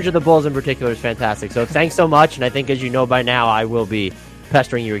the coverage of the Bulls in particular is fantastic. So thanks so much, and I think as you know by now, I will be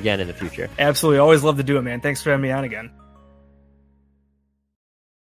pestering you again in the future. Absolutely, always love to do it, man. Thanks for having me on again.